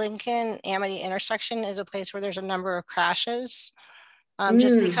the Lincoln Amity intersection is a place where there's a number of crashes.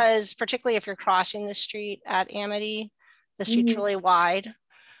 Just because, particularly if you're crossing the street at Amity, the street's really wide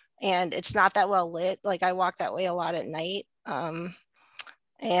and it's not that well lit. Like I walk that way a lot at night.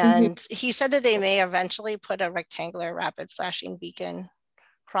 And he said that they may eventually put a rectangular rapid flashing beacon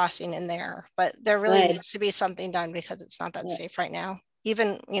crossing in there, but there really Good. needs to be something done because it's not that safe right now.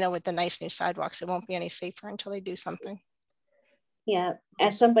 Even, you know, with the nice new sidewalks, it won't be any safer until they do something. Yeah.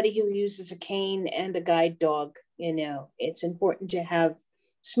 As somebody who uses a cane and a guide dog, you know, it's important to have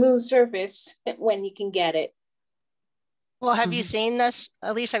smooth surface when you can get it. Well, have you seen this?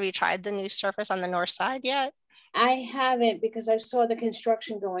 At least have you tried the new surface on the north side yet? I haven't, because I saw the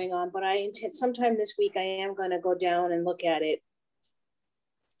construction going on, but I intend sometime this week I am going to go down and look at it.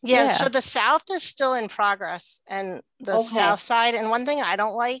 Yeah, so the south is still in progress and the south side. And one thing I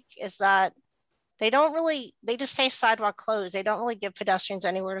don't like is that they just say sidewalk closed. They don't really give pedestrians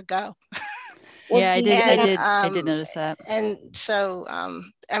anywhere to go. Well, Yeah, see, I did notice that. And so,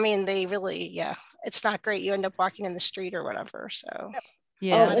 I mean, they really, it's not great. You end up walking in the street or whatever. So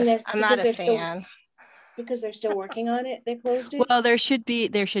yeah, I'm not a fan. Because they're still working on it, they closed it? Well, there should be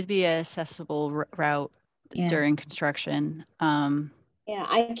a accessible route during construction. Yeah,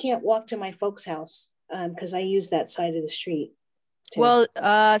 I can't walk to my folks' house because I use that side of the street. Well,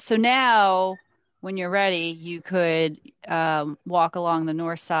 so now when you're ready, you could walk along the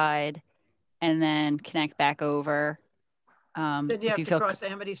north side and then connect back over. Then you have to cross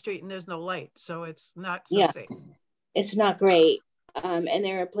Amity Street and there's no light, so it's not so safe. It's not great. And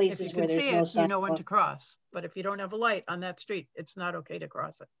there are places where there's no sidewalk. You know when to cross, but if you don't have a light on that street, it's not okay to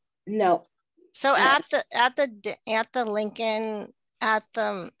cross it. No. So at the Lincoln, at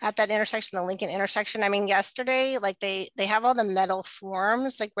that intersection, the Lincoln intersection, I mean, yesterday, like they have all the metal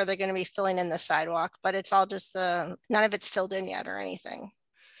forms, like where they're going to be filling in the sidewalk, but it's all just none of it's filled in yet or anything.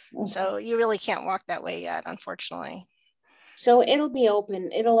 So you really can't walk that way yet, unfortunately. So it'll be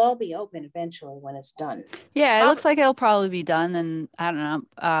open. It'll all be open eventually when it's done. Yeah, it looks like it'll probably be done, and I don't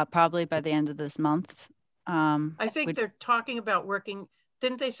know, probably by the end of this month. I think they're talking about working.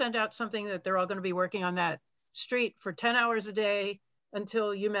 Didn't they send out something that they're all going to be working on that street for 10 hours a day until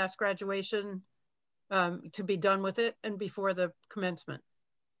UMass graduation to be done with it and before the commencement?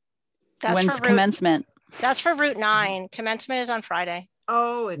 When's commencement? That's for Route 9. Commencement is on Friday.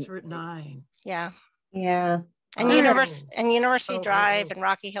 Oh, it's Route 9. Yeah. Yeah. And University Drive and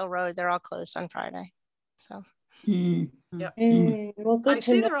Rocky Hill Road, they're all closed on Friday. So well, good I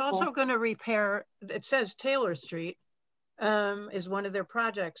see they're also going to repair, it says Taylor Street is one of their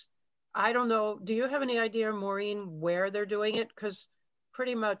projects. I don't know, do you have any idea, Maureen, where they're doing it? Because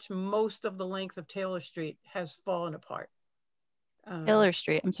pretty much most of the length of Taylor Street has fallen apart. Taylor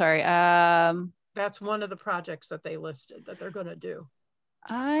Street, I'm sorry. That's one of the projects that they listed that they're going to do.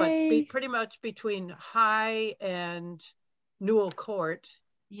 But pretty much between High and Newell Court.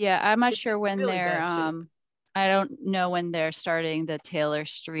 Yeah, I'm not sure when really they're I don't know when they're starting the Taylor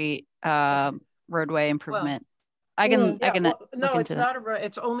Street roadway improvement. No, it's not a road.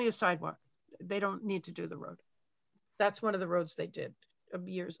 It's only a sidewalk. They don't need to do the road. That's one of the roads they did a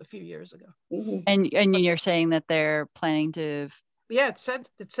few years ago. And you're saying that they're planning to. Yeah, it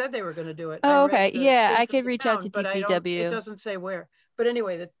said they were going to do it. Oh, okay. Yeah, I could reach out to DPW. It doesn't say where. But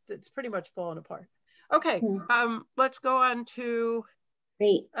anyway, it's pretty much fallen apart. Okay, let's go on to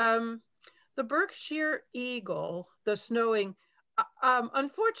the Berkshire Eagle, the snowing.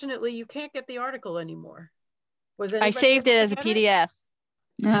 Unfortunately, you can't get the article anymore. I saved it as a PDF.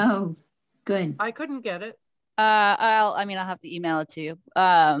 Oh, good. I couldn't get it. I'll have to email it to you.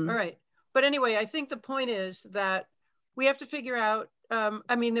 All right. But anyway, I think the point is that we have to figure out,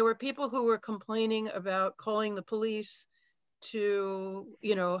 I mean, there were people who were complaining about calling the police to,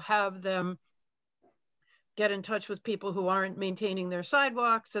 have them get in touch with people who aren't maintaining their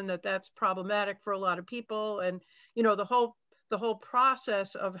sidewalks, and that's problematic for a lot of people. And, the whole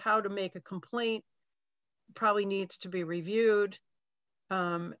process of how to make a complaint probably needs to be reviewed.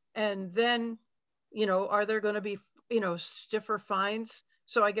 And then you know, are there going to be, you know, stiffer fines?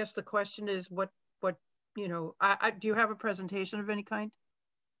 So I guess the question is what, you know, do you have a presentation of any kind?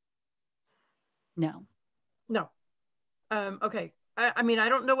 No. No. Okay. I mean, I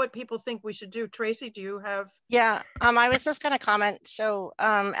don't know what people think we should do. Tracy, do you have? Yeah, I was just going to comment. So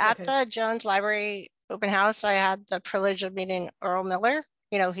at Okay. the Jones Library open house, I had the privilege of meeting Earl Miller.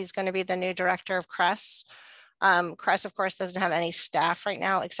 You know, he's going to be the new director of CRESS. CRESS, of course, doesn't have any staff right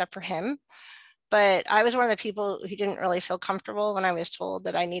now except for him. But I was one of the people who didn't really feel comfortable when I was told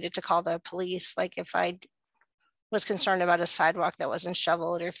that I needed to call the police, like if I was concerned about a sidewalk that wasn't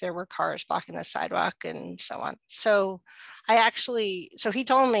shoveled or if there were cars blocking the sidewalk and so on. So he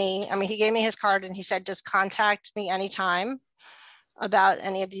told me, I mean, he gave me his card and he said, just contact me anytime about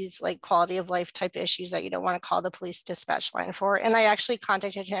any of these like quality of life type issues that you don't want to call the police dispatch line for. And I actually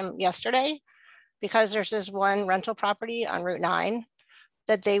contacted him yesterday because there's this one rental property on Route 9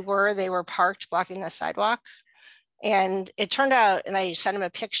 that they were parked blocking the sidewalk. And it turned out, and I sent him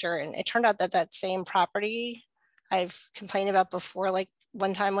a picture, and it turned out that that same property I've complained about before, like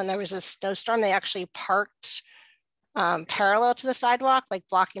one time when there was a snowstorm, they actually parked parallel to the sidewalk, like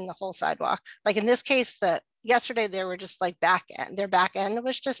blocking the whole sidewalk. Like in this case, yesterday they were just like their back end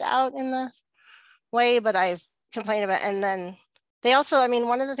was just out in the way, but I've complained about, and then they also, I mean,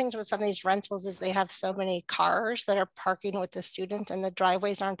 one of the things with some of these rentals is they have so many cars that are parking with the students and the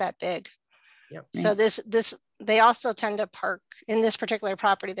driveways aren't that big. Yep. So they also tend to park in this particular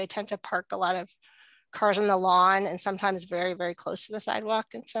property, they tend to park a lot of cars on the lawn and sometimes very, very close to the sidewalk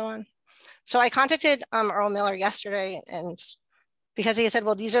and so on. So I contacted Earl Miller yesterday, and because he said,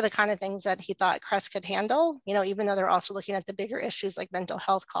 well, these are the kind of things that he thought CRESS could handle, you know, even though they're also looking at the bigger issues like mental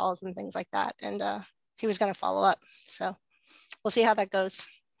health calls and things like that. And he was going to follow up. So we'll see how that goes.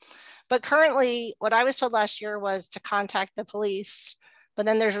 But currently, what I was told last year was to contact the police, but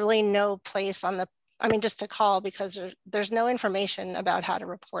then there's really no place just to call, because there's no information about how to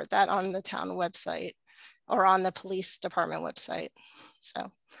report that on the town website or on the police department website.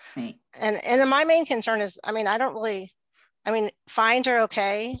 So, right. And my main concern is, fines are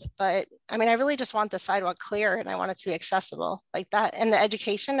okay, but I really just want the sidewalk clear and I want it to be accessible like that. And the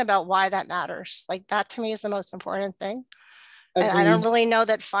education about why that matters, like that to me is the most important thing. And I don't really know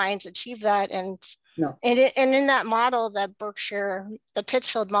that fines achieve that. And no. And in that model, that Berkshire, the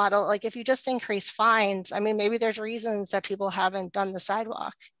Pittsfield model, like if you just increase fines, maybe there's reasons that people haven't done the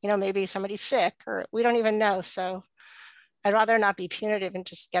sidewalk. You know, maybe somebody's sick or we don't even know. So I'd rather not be punitive and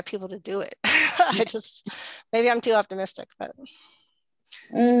just get people to do it. Maybe I'm too optimistic, but.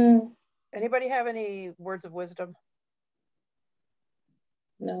 Anybody have any words of wisdom?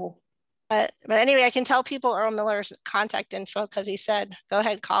 No. But anyway, I can tell people Earl Miller's contact info because he said, go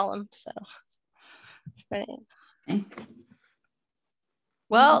ahead, call him. So.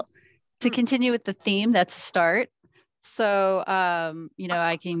 Well, to continue with the theme, that's a start. So,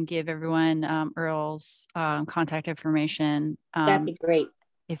 I can give everyone Earl's contact information. That'd be great.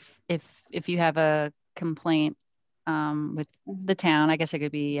 If you have a complaint with the town, I guess it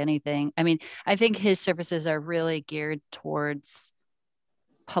could be anything. I think his services are really geared towards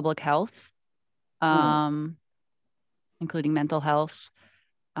public health, including mental health.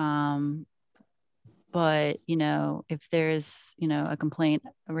 But, if there's, a complaint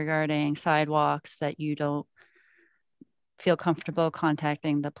regarding sidewalks that you don't feel comfortable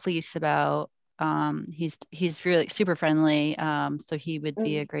contacting the police about, he's really super friendly. So he would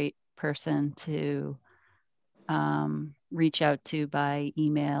be a great person to reach out to by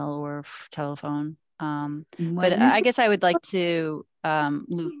email or telephone. But I guess I would like to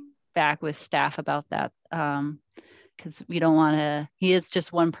loop back with staff about that, because we don't want to, he is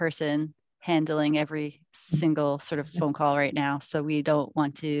just one person handling every single sort of phone call right now. So we don't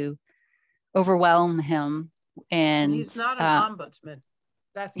want to overwhelm him. And he's not an ombudsman.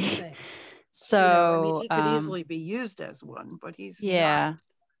 That's the thing. So he could easily be used as one, but he's not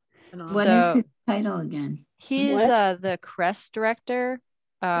an What is his title again? He's the CRESS director.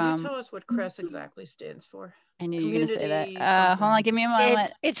 Can you tell us what CRESS exactly stands for? I knew you were going to say that. Hold on, give me a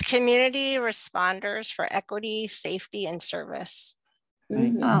moment. It's Community Responders for Equity, Safety, and Service.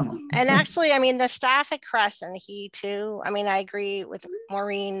 Oh. And actually, the staff at CRESS and he too, I agree with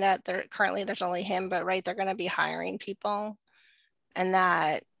Maureen that there's only him, but they're going to be hiring people, and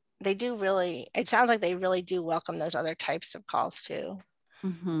that they do really, it sounds like they really do welcome those other types of calls too.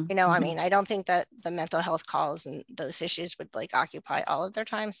 I don't think that the mental health calls and those issues would occupy all of their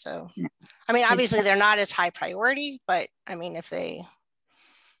time. So, obviously they're not as high priority, but if they.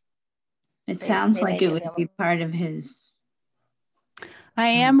 It sounds like it would be part of his. I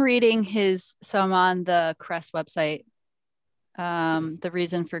am reading so I'm on the CRESS website The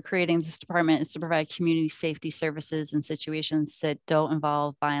reason for creating this department is to provide community safety services in situations that don't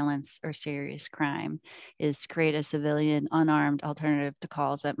involve violence or serious crime, is to create a civilian unarmed alternative to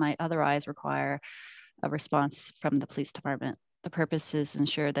calls that might otherwise require a response from the police department. The purpose is to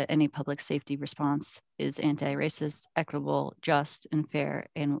ensure that any public safety response is anti-racist, equitable, just, and fair,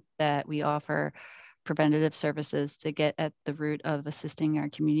 and that we offer preventative services to get at the root of assisting our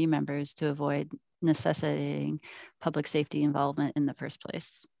community members to avoid necessitating public safety involvement in the first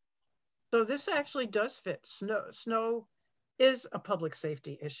place. So this actually does fit. Snow is a public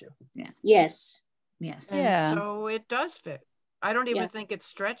safety issue. Yeah. Yes. Yes. And Yeah. so it does fit. I don't even Yeah. think it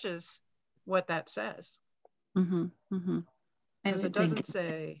stretches what that says. Mm-hmm. Mm-hmm. Because it doesn't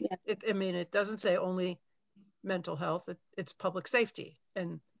say, Yeah. it doesn't say only mental health, it's public safety.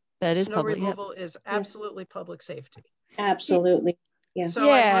 And That is snow public, yep. removal is absolutely public safety. Absolutely. Yeah. So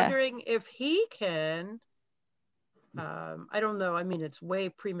Yeah. I'm wondering if he can, I don't know, I mean, it's way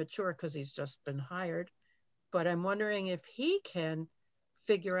premature because he's just been hired, but I'm wondering if he can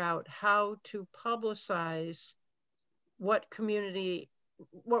figure out how to publicize what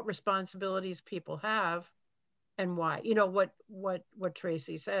responsibilities people have and why. You know, what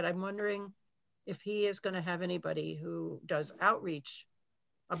Tracy said. I'm wondering if he is going to have anybody who does outreach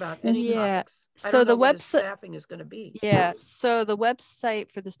about any topics. I So don't know the what his website staffing is going to be. Yeah, so the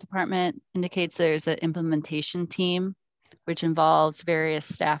website for this department indicates there's an implementation team, which involves various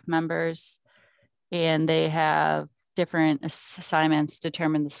staff members, and they have different assignments: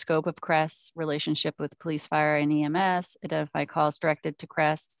 determine the scope of CREST, relationship with police, fire, and EMS, identify calls directed to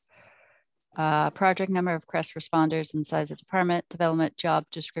CREST, project number of CREST responders and size of department, development job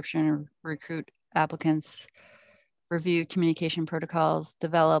description, recruit applicants, review communication protocols,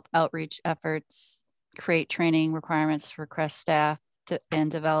 develop outreach efforts, create training requirements for CREST staff,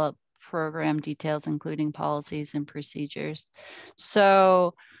 and develop program details, including policies and procedures.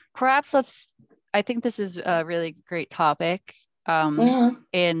 So perhaps I think this is a really great topic.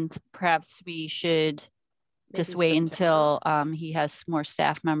 And perhaps we should just wait until he has more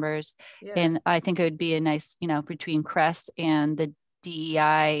staff members. Yeah. And I think it would be a nice, between CREST and the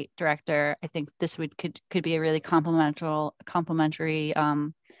DEI director, I think this could be a really complementary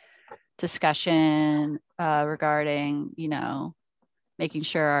discussion regarding, making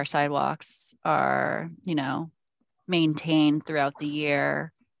sure our sidewalks are, maintained throughout the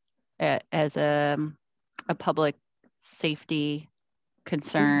year as a public safety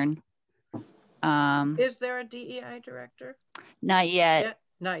concern. Is there a DEI director? Not yet.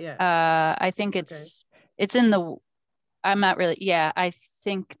 Not yet. I think it's in the, I'm not really, I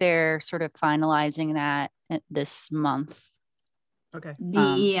think they're sort of finalizing that this month. Okay.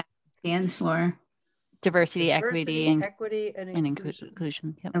 DEI stands for diversity, equity, and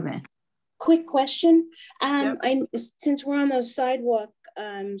inclusion. Yep. Okay. Quick question. Yep. Since we're on the sidewalk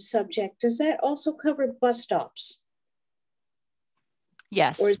subject, does that also cover bus stops?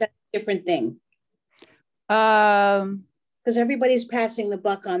 Yes. Or is that a different thing? Because everybody's passing the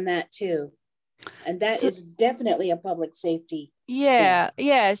buck on that too. And that is definitely a public safety. Yeah.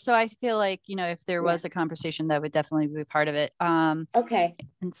 So I feel like, if there was a conversation, that would definitely be part of it. Okay.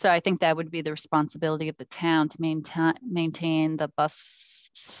 And so I think that would be the responsibility of the town to maintain the bus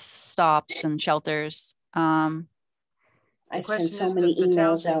stops and shelters. I've sent so many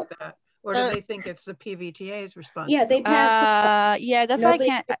emails out. Or do they think it's the PVTA's responsibility? Yeah, they passed. Yeah, that's why I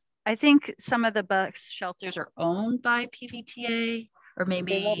can't. I think some of the bus shelters are owned by PVTA, or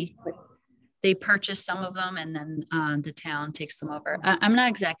maybe they purchase some of them and then the town takes them over. I'm not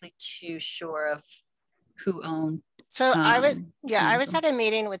exactly too sure of who owned. So I was at a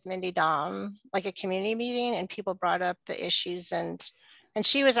meeting with Mindy Dom, like a community meeting, and people brought up the issues, and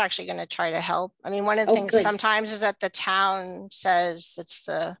she was actually going to try to help. I mean, one of the things sometimes is that the town says it's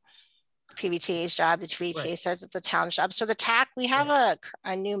the PVTA's job, the PVTA says it's the town's job. So the TAC, we have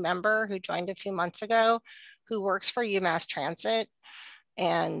a new member who joined a few months ago who works for UMass Transit.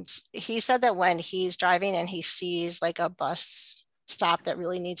 And he said that when he's driving and he sees like a bus stop that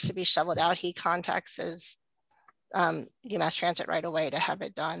really needs to be shoveled out, he contacts his UMass Transit right away to have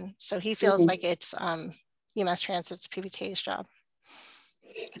it done. So he feels like it's UMass Transit's PVTA's job.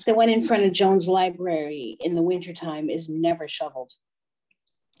 The one in front of Jones Library in the wintertime is never shoveled.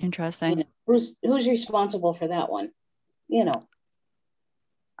 Interesting. Who's responsible for that one?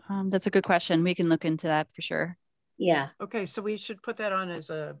 That's a good question. We can look into that for sure. Yeah. Okay, so we should put that on as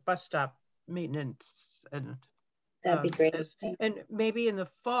a bus stop maintenance, and that'd be great. And maybe in the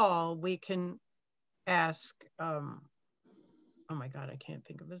fall we can ask. Oh my God, I can't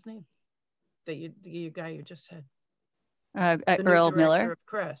think of his name. The guy you just said. Earl Miller. Of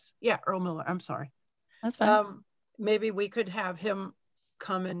CREST. Yeah, Earl Miller. I'm sorry. That's fine. maybe we could have him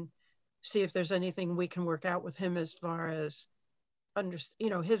come and see if there's anything we can work out with him as far as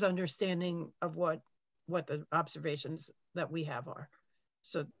his understanding of what the observations that we have are.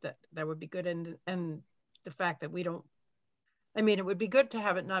 So that would be good. And the fact that we don't, I mean, it would be good to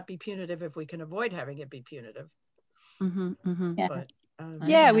have it not be punitive if we can avoid having it be punitive. Mm-hmm, mm-hmm. Yeah. But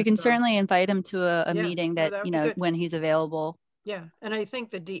yeah, we can certainly invite him to a yeah, meeting no, that, that would you be know, good. when he's available. Yeah, and I think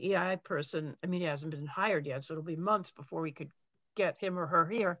the DEI person, I mean, he hasn't been hired yet, so it'll be months before we could get him or her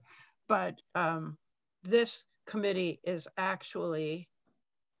here. But this committee is actually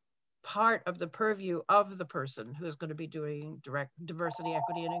part of the purview of the person who's going to be doing direct diversity,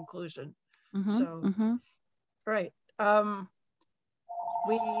 equity, and inclusion. Mm-hmm, So, mm-hmm. right.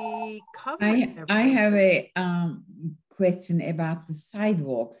 We covered I have a question about the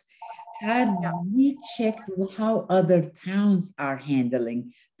sidewalks. Have we checked how other towns are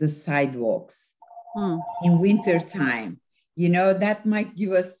handling the sidewalks in winter time? You know, that might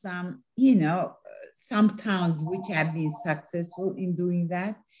give us some, you know, some towns which have been successful in doing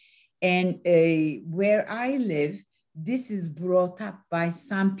that. And where I live, this is brought up by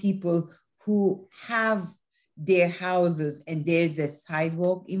some people who have their houses and there's a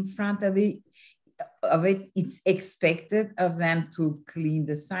sidewalk in front of it. It's expected of them to clean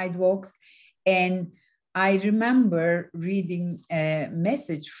the sidewalks. And I remember reading a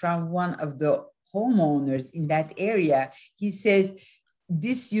message from one of the homeowners in that area. He says,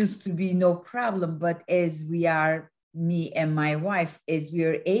 this used to be no problem, but as we are, me and my wife, as we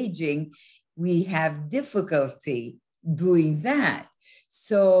are aging, we have difficulty doing that.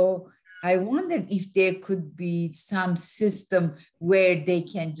 So I wondered if there could be some system where they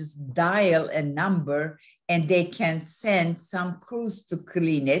can just dial a number and they can send some crews to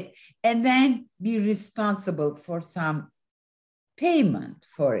clean it and then be responsible for some payment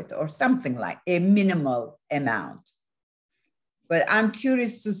for it or something like a minimal amount. But I'm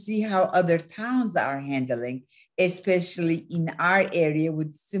curious to see how other towns are handling, especially in our area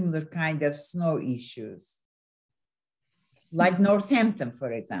with similar kind of snow issues. Like Northampton,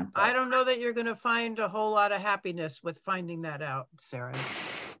 for example. I don't know that you're going to find a whole lot of happiness with finding that out, Sarah.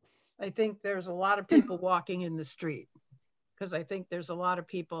 I think there's a lot of people walking in the street because I think there's a lot of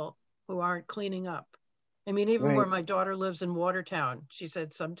people who aren't cleaning up. I mean, even where my daughter lives in Watertown, she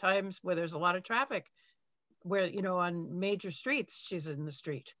said sometimes where there's a lot of traffic, where, you know, on major streets, she's in the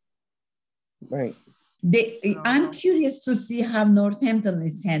street. Right. I'm curious to see how Northampton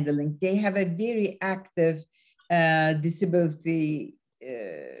is handling. They have a very active disability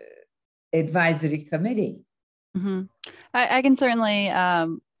advisory committee. Mm-hmm. I can certainly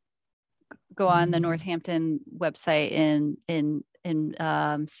go on the Northampton website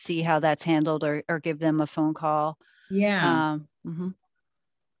and see how that's handled or give them a phone call. Yeah.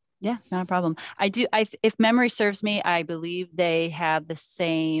 Yeah, not a problem. If memory serves me, I believe they have the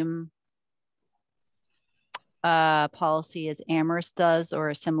same policy as Amherst does, or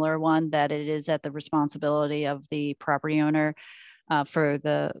a similar one, that it is at the responsibility of the property owner for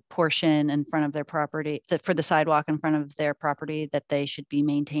the portion in front of their property, for the sidewalk in front of their property, that they should be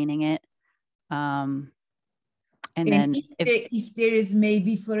maintaining it. And then if there is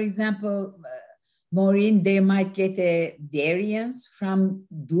maybe, for example, Maureen, they might get a variance from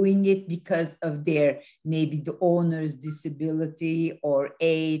doing it because of their, maybe the owner's disability or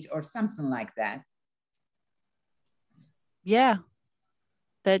age or something like that. Yeah,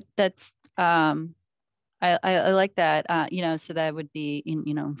 that's I like that. You know, so that would be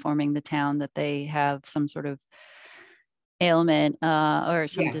informing the town that they have some sort of ailment or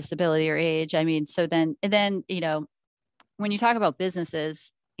some disability or age. I mean, so then you know, when you talk about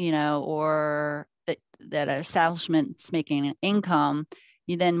businesses, you know, or that establishment's making an income,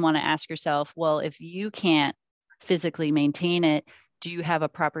 you then want to ask yourself, well, if you can't physically maintain it, do you have a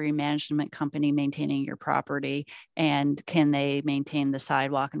property management company maintaining your property, and can they maintain the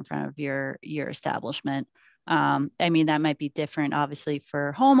sidewalk in front of your establishment? I mean, that might be different, obviously,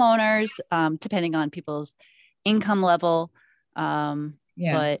 for homeowners, depending on people's income level.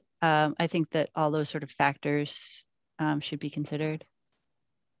 But I think that all those sort of factors should be considered.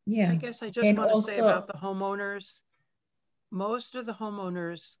 Yeah. I guess I just want to say about the homeowners, most of the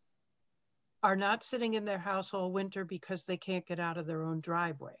homeowners are not sitting in their house all winter because they can't get out of their own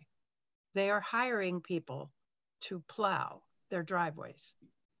driveway. They are hiring people to plow their driveways.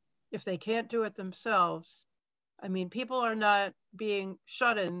 If they can't do it themselves, I mean, people are not being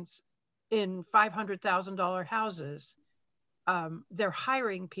shut-ins in $500,000 houses. They're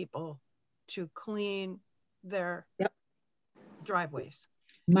hiring people to clean their driveways.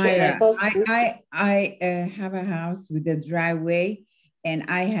 Myra, I have a house with a driveway, and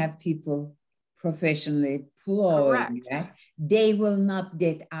I have people professionally plowing, Correct. right? They will not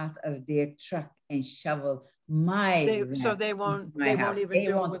get out of their truck and shovel my So they won't into my house. even They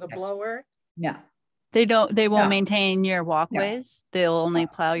do it won't with a touch it. blower? No. They won't No. maintain your walkways. They'll only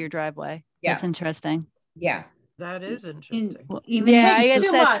plow your driveway. Yeah. That's interesting. Yeah. That is interesting. Even Yeah, I takes guess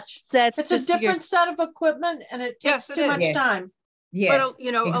too much. that's It's a just your- different set of equipment and it takes Yes, it too much is. time. Yes. But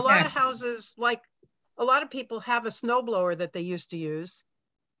you know, a lot of exactly. houses, like a lot of people have a snow blower that they used to use.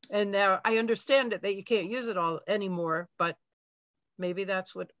 And now I understand that you can't use it all anymore, but maybe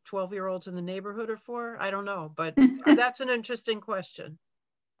that's what 12-year-olds in the neighborhood are for. I don't know, but that's an interesting question.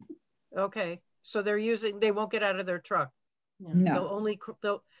 Okay, so they won't get out of their truck. No.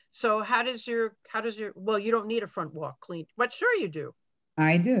 So how does your, well, you don't need a front walk cleaned, but sure you do.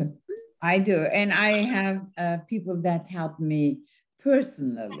 I do. And I have people that help me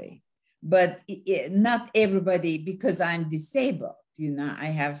personally, but not everybody, because I'm disabled, you know, I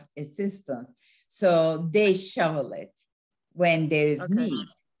have assistance. So they shovel it when there is need,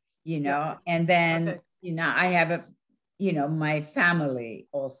 you know, and then, you know, I have my family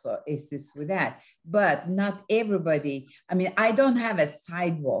also assists with that, but not everybody. I mean, I don't have a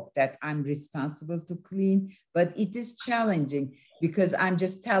sidewalk that I'm responsible to clean, but it is challenging because I'm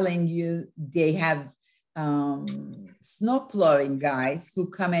just telling you, they have snow plowing guys who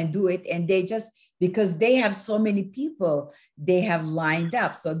come and do it, and they just, because they have so many people, they have lined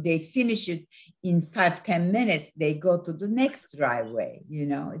up, so they finish it in 5-10 minutes, they go to the next driveway, you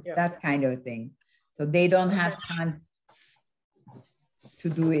know, it's that kind of thing. So they don't have time to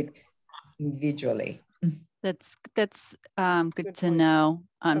do it individually. That's good to know.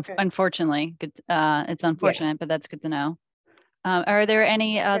 Unfortunately, good. It's unfortunate, but that's good to know. Are there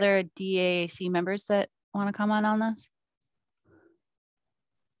any other DAC members that want to comment on this?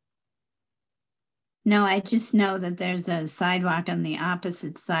 No, I just know that there's a sidewalk on the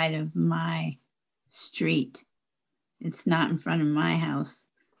opposite side of my street. It's not in front of my house.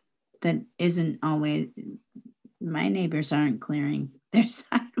 That isn't always, my neighbors aren't clearing their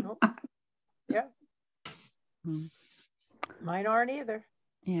sidewalk. Yeah. Mine aren't either.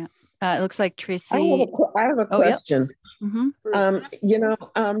 Yeah. It looks like Tracy. I have a question. Yep.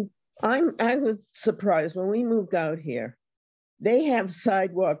 Mm-hmm. I was surprised when we moved out here. They have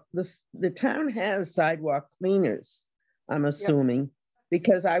sidewalk. The town has sidewalk cleaners, I'm assuming,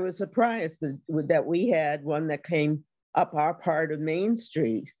 because I was surprised that we had one that came up our part of Main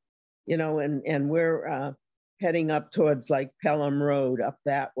Street, you know, and we're heading up towards like Pelham Road up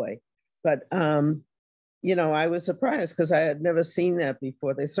that way. But you know, I was surprised because I had never seen that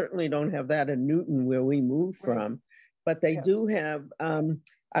before. They certainly don't have that in Newton where we moved from, but they do have,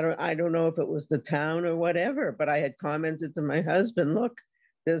 I don't know if it was the town or whatever, but I had commented to my husband, look,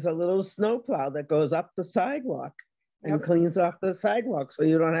 there's a little snowplow that goes up the sidewalk and cleans off the sidewalk, so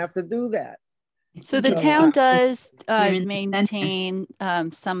you don't have to do that. So the town does maintain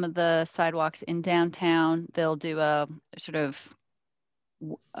some of the sidewalks in downtown. They'll do a sort of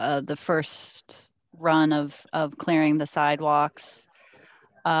the first run of clearing the sidewalks,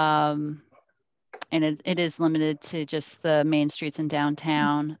 and it is limited to just the main streets in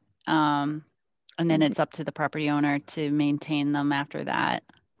downtown, and then it's up to the property owner to maintain them after that.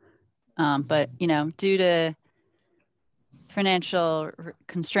 But you know, due to financial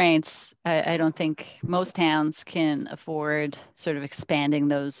constraints, I don't think most towns can afford sort of expanding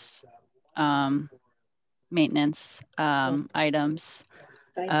those maintenance items.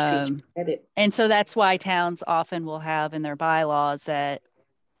 And so that's why towns often will have in their bylaws that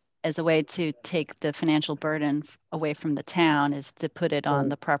as a way to take the financial burden away from the town is to put it on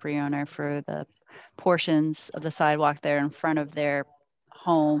the property owner for the portions of the sidewalk there in front of their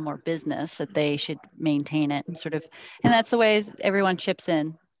home or business, that they should maintain it and sort of, and that's the way everyone chips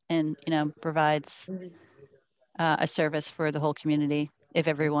in and, you know, provides a service for the whole community if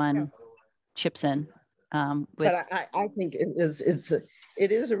everyone chips in. But I think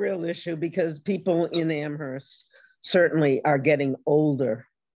it is a real issue because people in Amherst certainly are getting older.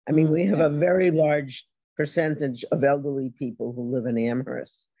 I mean, we have a very large percentage of elderly people who live in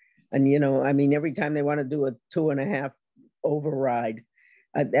Amherst. And, you know, I mean, every time they want to do a 2.5 override,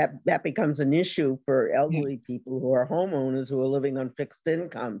 that becomes an issue for elderly people who are homeowners who are living on fixed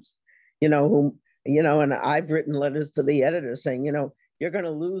incomes, you know, and I've written letters to the editor saying, you know, you're going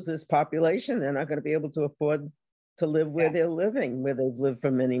to lose this population. They're not going to be able to afford to live where they're living, where they've lived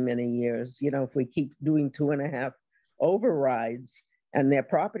for many, many years. You know, if we keep doing 2.5 overrides and their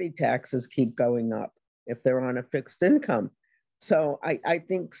property taxes keep going up if they're on a fixed income. So I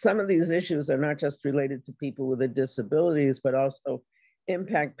think some of these issues are not just related to people with disabilities, but also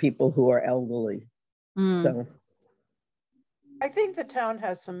impact people who are elderly. So I think the town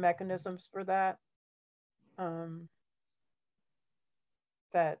has some mechanisms for that. I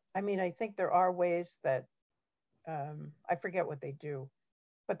think there are ways that, I forget what they do,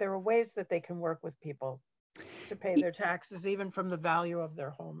 but there are ways that they can work with people to pay their taxes, even from the value of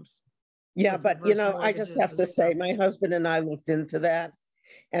their homes. Yeah, with but you reverse know, I just mortgages have and to say, stuff. my husband and I looked into that,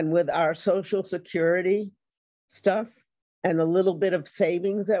 and with our Social Security stuff and a little bit of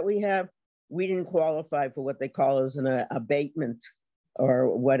savings that we have, we didn't qualify for what they call as an abatement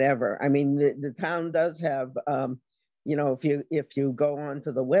or whatever. I mean, the town does have, you know, if you go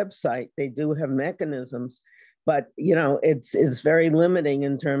onto the website, they do have mechanisms, but you know, it's very limiting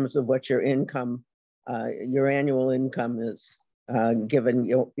in terms of what your income, your annual income is, given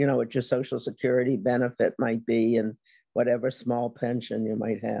you know what your Social Security benefit might be and whatever small pension you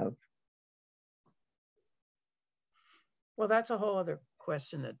might have. Well, that's a whole other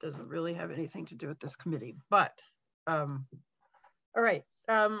question that doesn't really have anything to do with this committee, but, all right.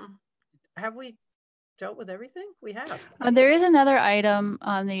 Have we dealt with everything? We have. There is another item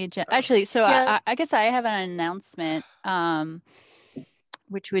on the agenda. Actually, so Yeah. I guess I have an announcement,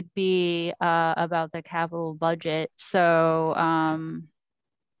 which would be about the capital budget. So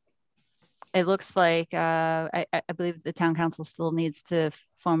it looks like I believe the town council still needs to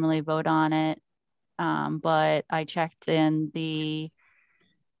formally vote on it. But I checked in, the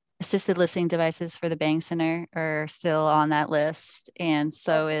assisted listening devices for the Bank Center are still on that list. And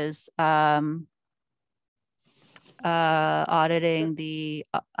so is auditing the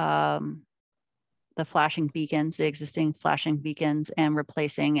flashing beacons, the existing flashing beacons, and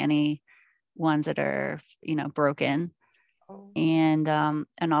replacing any ones that are, you know, broken. And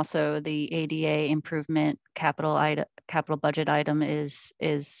also the ADA improvement capital budget item is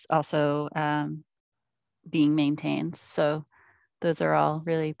also being maintained. So those are all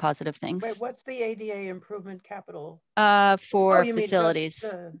really positive things. Wait, what's the ADA improvement capital? For you facilities.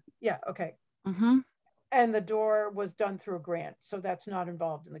 Mean just yeah, okay. Mm-hmm. And the door was done through a grant, so that's not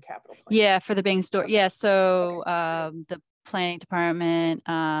involved in the capital plan. Yeah, for the Bing store. Okay. Yeah, so Okay. the planning department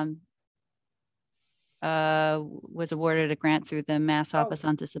was awarded a grant through the Mass Office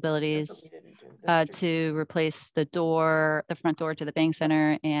on Disabilities That's what we didn't do. to replace the front door to the Bank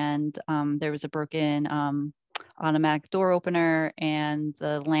Center, and there was a broken automatic door opener, and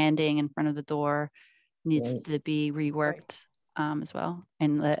the landing in front of the door needs to be reworked as well,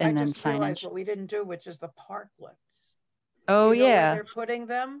 and then just realized signage. what we didn't do, which is the parklets. Oh, Do you know yeah, where they're putting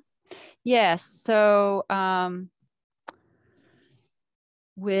them? yes. So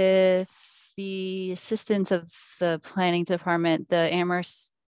with the assistance of the planning department, the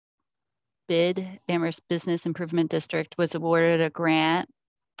Amherst Business Improvement District was awarded a grant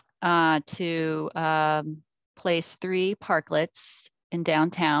to place 3 parklets in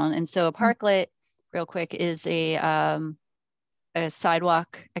downtown. And so a parklet, real quick, is a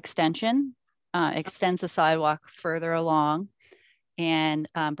sidewalk extension, extends the sidewalk further along, and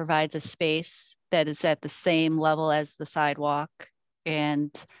provides a space that is at the same level as the sidewalk,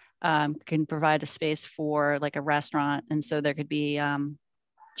 and can provide a space for like a restaurant. And so there could be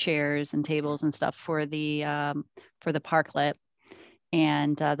chairs and tables and stuff for the parklet.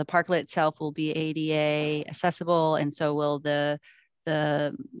 And the parklet itself will be ADA accessible, and so will the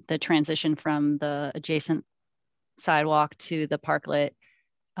transition from the adjacent sidewalk to the parklet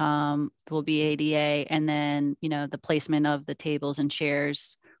will be ADA, and then, you know, the placement of the tables and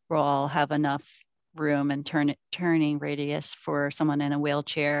chairs will all have enough room and turning radius for someone in a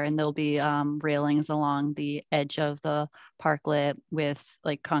wheelchair, and there'll be railings along the edge of the parklet with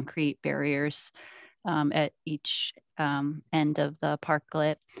like concrete barriers at each end of the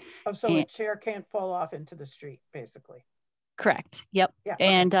parklet. Oh, so a chair can't fall off into the street, basically. Correct. Yep. Yeah.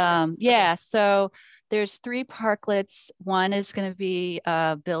 And okay. yeah, so there's 3 parklets. One is going to be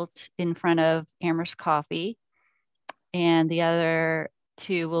built in front of Amherst Coffee, and the other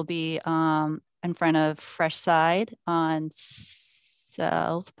 2 will be in front of Fresh Side on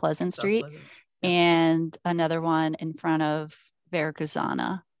South Pleasant Street, yeah. And another one in front of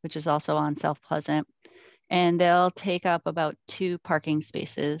Veracruzana, which is also on South Pleasant. And they'll take up about 2 parking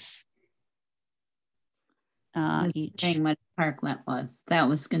spaces each. What parklet was. That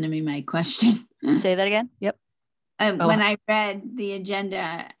was going to be my question. Say that again. Yep. When I read the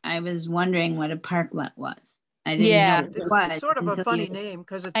agenda, I was wondering what a parklet was. I didn't know what it was. It's sort of a funny name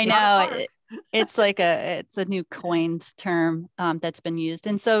because it's I know it's like it's a new coined term that's been used.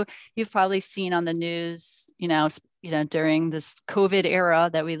 And so you've probably seen on the news, you know, during this COVID era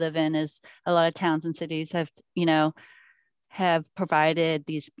that we live in, is a lot of towns and cities have provided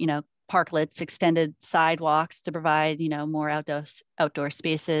these, parklets, extended sidewalks to provide, you know, more outdoor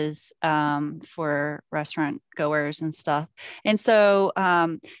spaces for restaurant goers and stuff. And so,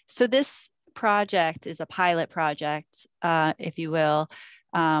 so this project is a pilot project, if you will,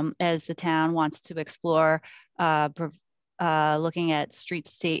 as the town wants to explore looking at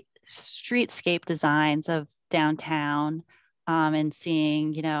streetscape designs of downtown, and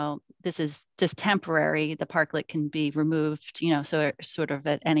seeing, you know, this is just temporary. The parklet can be removed, you know, so sort of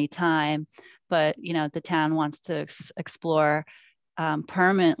at any time. But, you know, the town wants to explore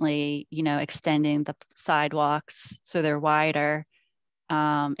permanently, you know, extending the sidewalks so they're wider.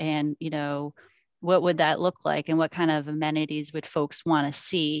 And, you know, what would that look like, and what kind of amenities would folks want to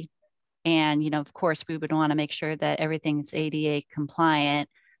see? And, you know, of course, we would want to make sure that everything's ADA compliant,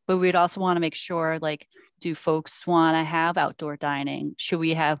 but we'd also want to make sure, like, do folks want to have outdoor dining? Should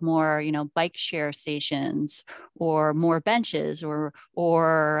we have more, you know, bike share stations, or more benches, or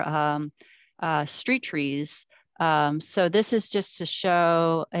street trees? So this is just to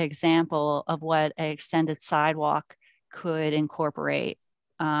show an example of what an extended sidewalk could incorporate.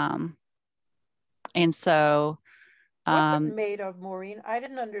 And so, what's it made of, Maureen? I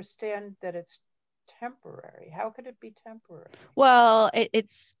didn't understand that it's temporary. How could it be temporary? Well,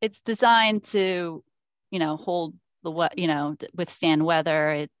 it's designed to, you know, hold the you know, withstand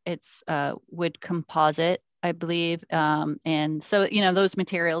weather. It's wood composite, I believe, and so, you know, those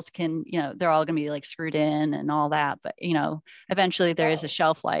materials can, you know, they're all going to be like screwed in and all that, but, you know, eventually there is a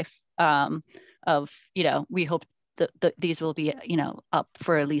shelf life of, you know, we hope these will be, you know, up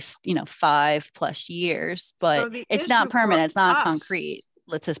for at least, you know, 5+ years, but so it's not permanent. It's not concrete.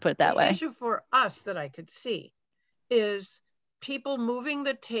 Let's just put it that way. The issue for us that I could see is people moving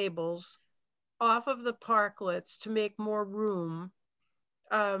the tables off of the parklets to make more room,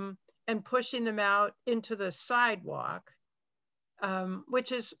 and pushing them out into the sidewalk,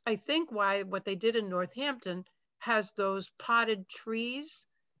 which is, I think, why what they did in Northampton has those potted trees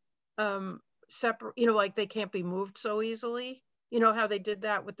separate, you know, like they can't be moved so easily. You know how they did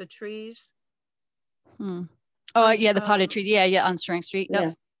that with the trees? Oh, yeah, the potted tree. Yeah, on Strang Street.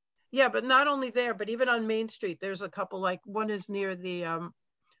 Yep. Yeah, but not only there, but even on Main Street, there's a couple, like one is near the,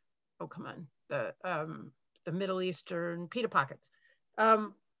 oh, come on, the Middle Eastern pita pockets.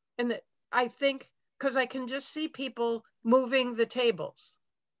 And I think, because I can just see people moving the tables,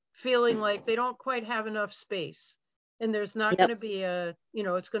 feeling like they don't quite have enough space. And there's not going to be a, you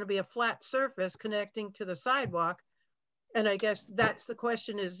know, it's going to be a flat surface connecting to the sidewalk. And I guess that's the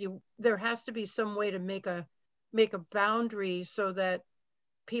question, is there has to be some way to make a boundary so that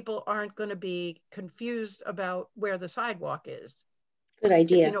people aren't going to be confused about where the sidewalk is. Good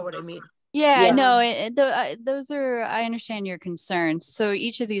idea. If you know what I mean. Yeah, yes. No, those are, I understand your concerns. So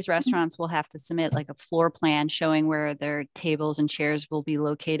each of these restaurants will have to submit like a floor plan showing where their tables and chairs will be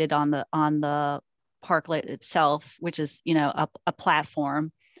located on the parklet itself, which is, you know, a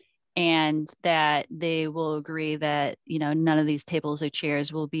platform, and that they will agree that, you know, none of these tables or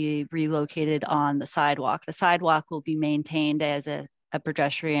chairs will be relocated on the sidewalk. The sidewalk will be maintained as a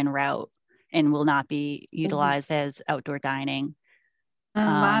pedestrian route and will not be utilized as outdoor dining. A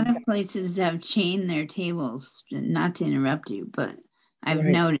lot of places have chained their tables, not to interrupt you, but I've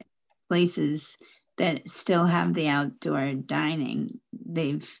noticed places that still have the outdoor dining,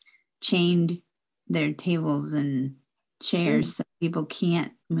 they've chained their tables and chairs so people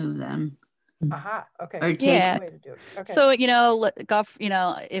can't move them. Okay. Or take Okay. So, you know, golf, you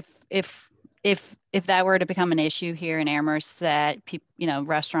know, if that were to become an issue here in Amherst, that people, you know,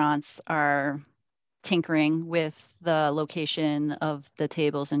 restaurants are tinkering with the location of the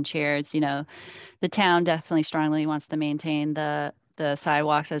tables and chairs, you know, the town definitely strongly wants to maintain the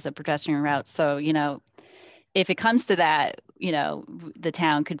sidewalks as a pedestrian route. So, you know, if it comes to that, you know, the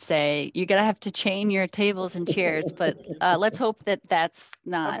town could say, you're going to have to chain your tables and chairs, but let's hope that that's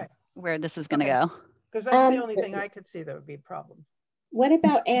not where this is going to go. Because that's the only thing I could see that would be a problem. What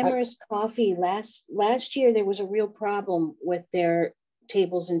about Amherst Coffee? Last year, there was a real problem with their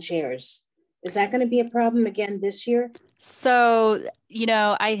tables and chairs. Is that going to be a problem again this year? So, you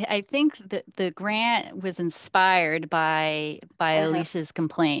know, I think that the grant was inspired by Elise's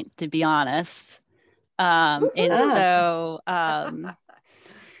complaint, to be honest. And so the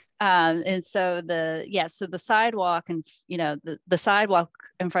sidewalk, and, you know, the sidewalk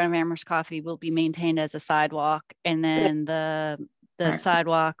in front of Amherst Coffee will be maintained as a sidewalk, and then the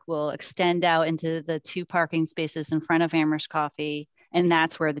sidewalk will extend out into the 2 parking spaces in front of Amherst Coffee, and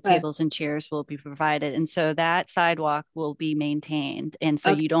that's where the tables and chairs will be provided. And so that sidewalk will be maintained, and so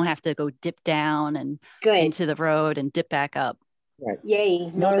you don't have to go dip down and into the road and dip back up. Right.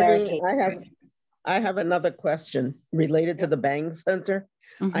 Yay! No barricade. I have another question related to the Bang Center.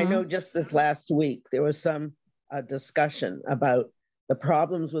 I know just this last week, there was some discussion about the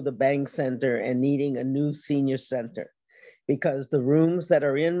problems with the Bang Center and needing a new senior center, because the rooms that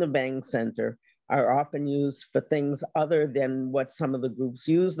are in the Bang Center are often used for things other than what some of the groups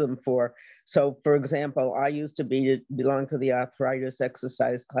use them for. So for example, I used to belong to the arthritis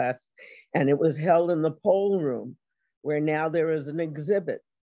exercise class, and it was held in the pole room, where now there is an exhibit.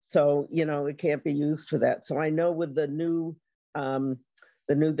 So, you know, it can't be used for that. So I know with the new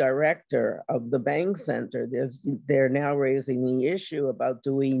director of the Bang Center, they're now raising the issue about,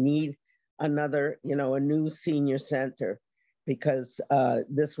 do we need another, you know, a new senior center, because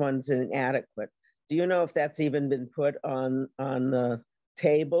this one's inadequate. Do you know if that's even been put on the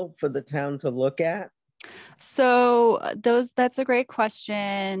table for the town to look at? So that's a great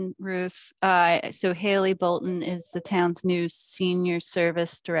question, Ruth. So Haley Bolton is the town's new senior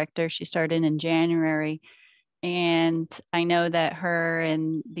service director. She started in January. And I know that her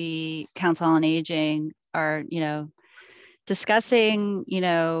and the Council on Aging are, you know, discussing, you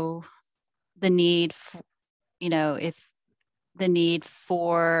know, the need for, you know, if the need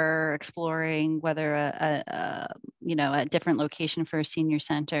for exploring whether you know, a different location for a senior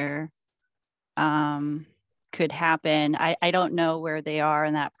center could happen. I don't know where they are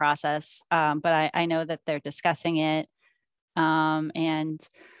in that process, but I know that they're discussing it. So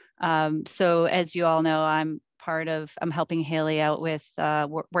as you all know, I'm helping Haley out with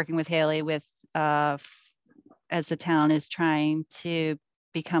working with Haley with as the town is trying to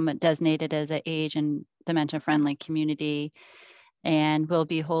become designated as an age and dementia friendly community. And we'll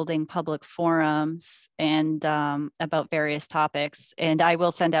be holding public forums and about various topics. And I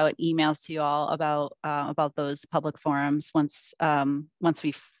will send out emails to you all about those public forums once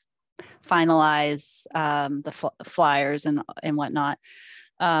we finalize the flyers and whatnot.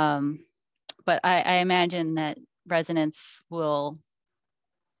 But I imagine that residents will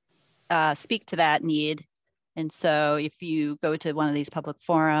speak to that need. And so if you go to one of these public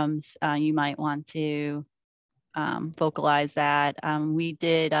forums, you might want to vocalize that. We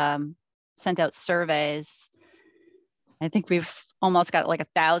did sent out surveys. I think we've almost got like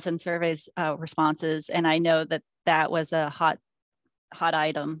 1,000 surveys responses. And I know that that was a hot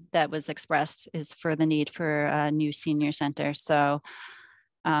item that was expressed, is for the need for a new senior center. So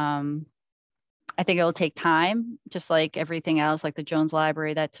I think it will take time, just like everything else, like the Jones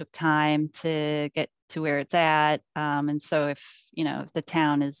Library, that took time to get to where it's at. And so if, you know, if the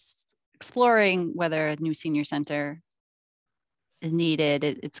town is exploring whether a new senior center is needed,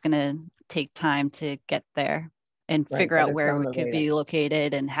 it's going to take time to get there and figure out where it could be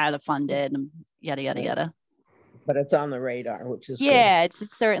located and how to fund it and yada, yada, yada. But it's on the radar, which is good.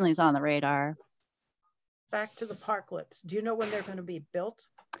 It's certainly is on the radar. Back to the parklets. Do you know when they're going to be built?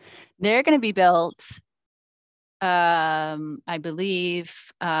 They're going to be built, I believe,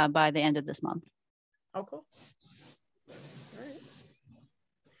 by the end of this month. Oh, cool. All right.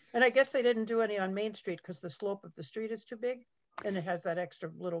 And I guess they didn't do any on Main Street because the slope of the street is too big, and it has that extra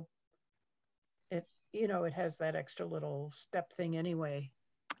little, it has that extra little step thing anyway.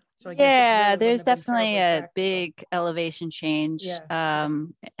 So I guess really there's definitely a big elevation change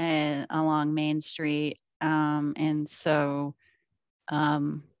and along Main Street. And so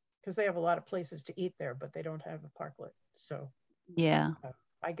because they have a lot of places to eat there, but they don't have a parklet. So yeah,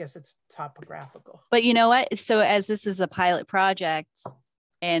 I guess it's topographical. But you know what? So as this is a pilot project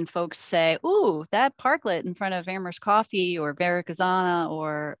and folks say, ooh, that parklet in front of Amherst Coffee or Veracruzana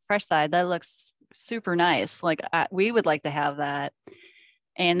or Freshside, that looks super nice. Like we would like to have that.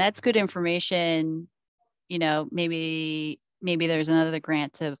 And that's good information. You know, maybe there's another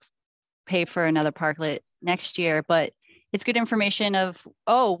grant to pay for another parklet next year, but it's good information of,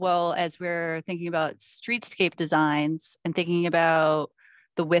 oh, well, as we're thinking about streetscape designs and thinking about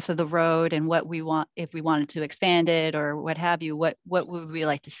the width of the road and what we want, if we wanted to expand it or what have you, what would we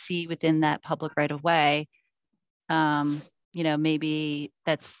like to see within that public right of way? You know, maybe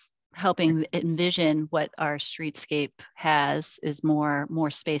that's helping envision what our streetscape has is more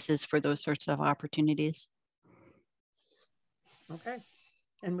spaces for those sorts of opportunities. Okay.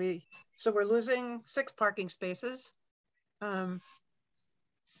 And we're losing 6 parking spaces.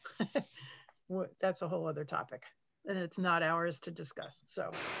 That's a whole other topic, and it's not ours to discuss.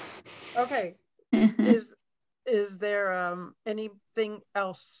 So, okay. Is there anything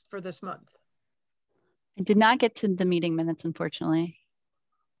else for this month? I did not get to the meeting minutes, unfortunately.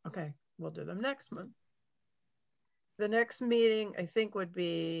 Okay, we'll do them next month. The next meeting, I think, would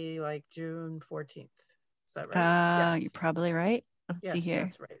be like June 14th. Is that right? Yes. You're probably right. Let's see here.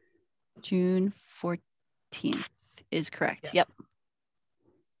 That's right. June 14th is correct. Yeah.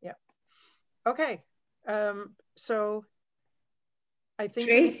 Yep. Okay, so I think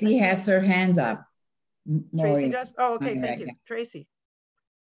Tracy has her hand up. Tracy does? Oh, okay, thank you. Yeah. Tracy.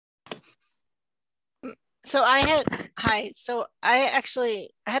 So so I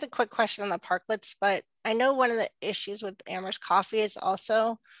had a quick question on the parklets, but I know one of the issues with Amherst Coffee is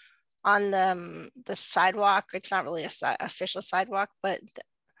also on the sidewalk. It's not really a official sidewalk, but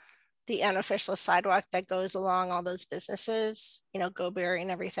the unofficial sidewalk that goes along all those businesses, you know, GoBerry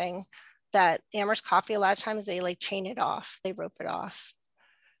and everything, that Amherst Coffee, a lot of times they like chain it off, they rope it off.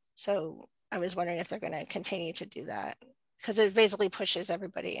 So I was wondering if they're going to continue to do that, because it basically pushes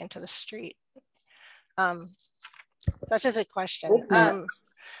everybody into the street. So that's just a question.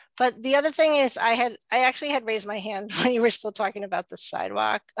 But the other thing is I actually had raised my hand when you were still talking about the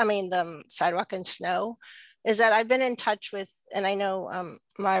sidewalk. I mean, the sidewalk and snow, is that I've been in touch with, and I know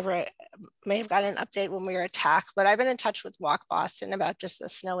Myra may have gotten an update when we were attacked, but I've been in touch with Walk Boston about just the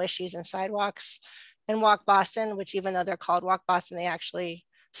snow issues and sidewalks. And Walk Boston, which even though they're called Walk Boston, they actually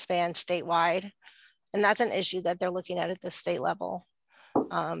span statewide. And that's an issue that they're looking at the state level,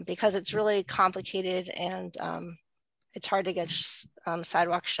 because it's really complicated and it's hard to get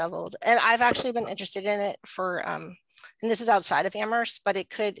sidewalks shoveled. And I've actually been interested in it for, and this is outside of Amherst, but it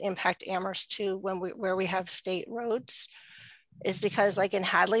could impact Amherst too where we have state roads, is because like in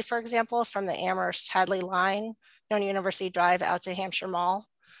Hadley, for example, from the Amherst Hadley line on University Drive out to Hampshire Mall,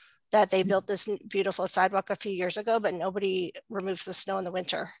 that they built this beautiful sidewalk a few years ago, but nobody removes the snow in the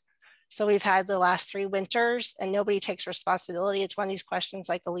winter. So we've had the last 3 winters and nobody takes responsibility. It's one of these questions,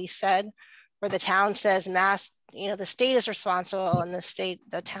 like Elise said, where the town says the state is responsible and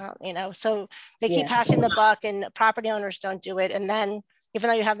the town, so they keep passing the buck and property owners don't do it. And then even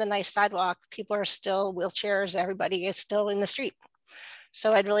though you have the nice sidewalk, people are still wheelchairs, everybody is still in the street.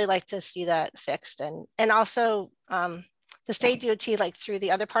 So I'd really like to see that fixed. And also the state DOT, like through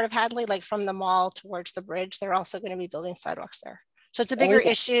the other part of Hadley, like from the mall towards the bridge, they're also going to be building sidewalks there. So it's a bigger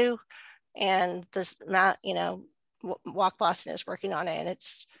issue, and this, Walk Boston is working on it, and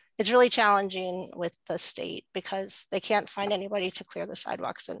it's really challenging with the state because they can't find anybody to clear the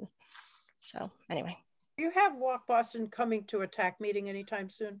sidewalks. And so anyway. Do you have Walk Boston coming to a TAC meeting anytime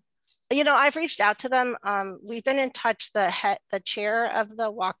soon? I've reached out to them. We've been in touch, the chair of the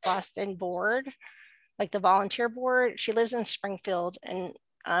Walk Boston board, like the volunteer board, she lives in Springfield, and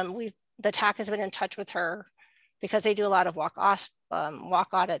the TAC has been in touch with her because they do a lot of walk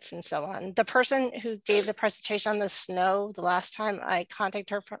audits and so on. The person who gave the presentation on the snow, the last time I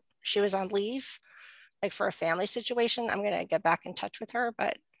contacted her, she was on leave, like for a family situation. I'm gonna get back in touch with her,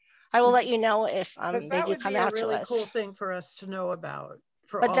 but I will let you know if they do come out to us. That would be a really cool thing for us to know about,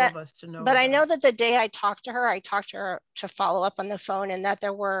 all of us to know. But I know that the day I talked to her to follow up on the phone, and that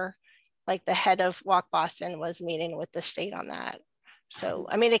there were, like the head of Walk Boston was meeting with the state on that. So,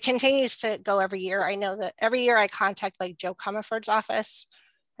 I mean, it continues to go every year. I know that every year I contact like Joe Comerford's office,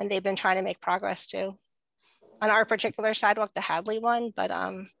 and they've been trying to make progress too on our particular sidewalk, the Hadley one, but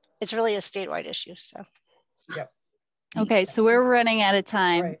it's really a statewide issue, so. Yep. Okay, so we're running out of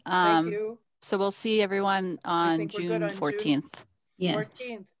time. Right. Thank you. So we'll see everyone on June 14th. Yes.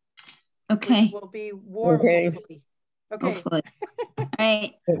 14th. Okay. Will be warm. Okay. Okay. Hopefully. All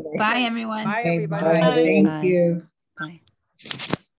right. Bye, everyone. Bye, everybody. Bye. Thank you. Bye.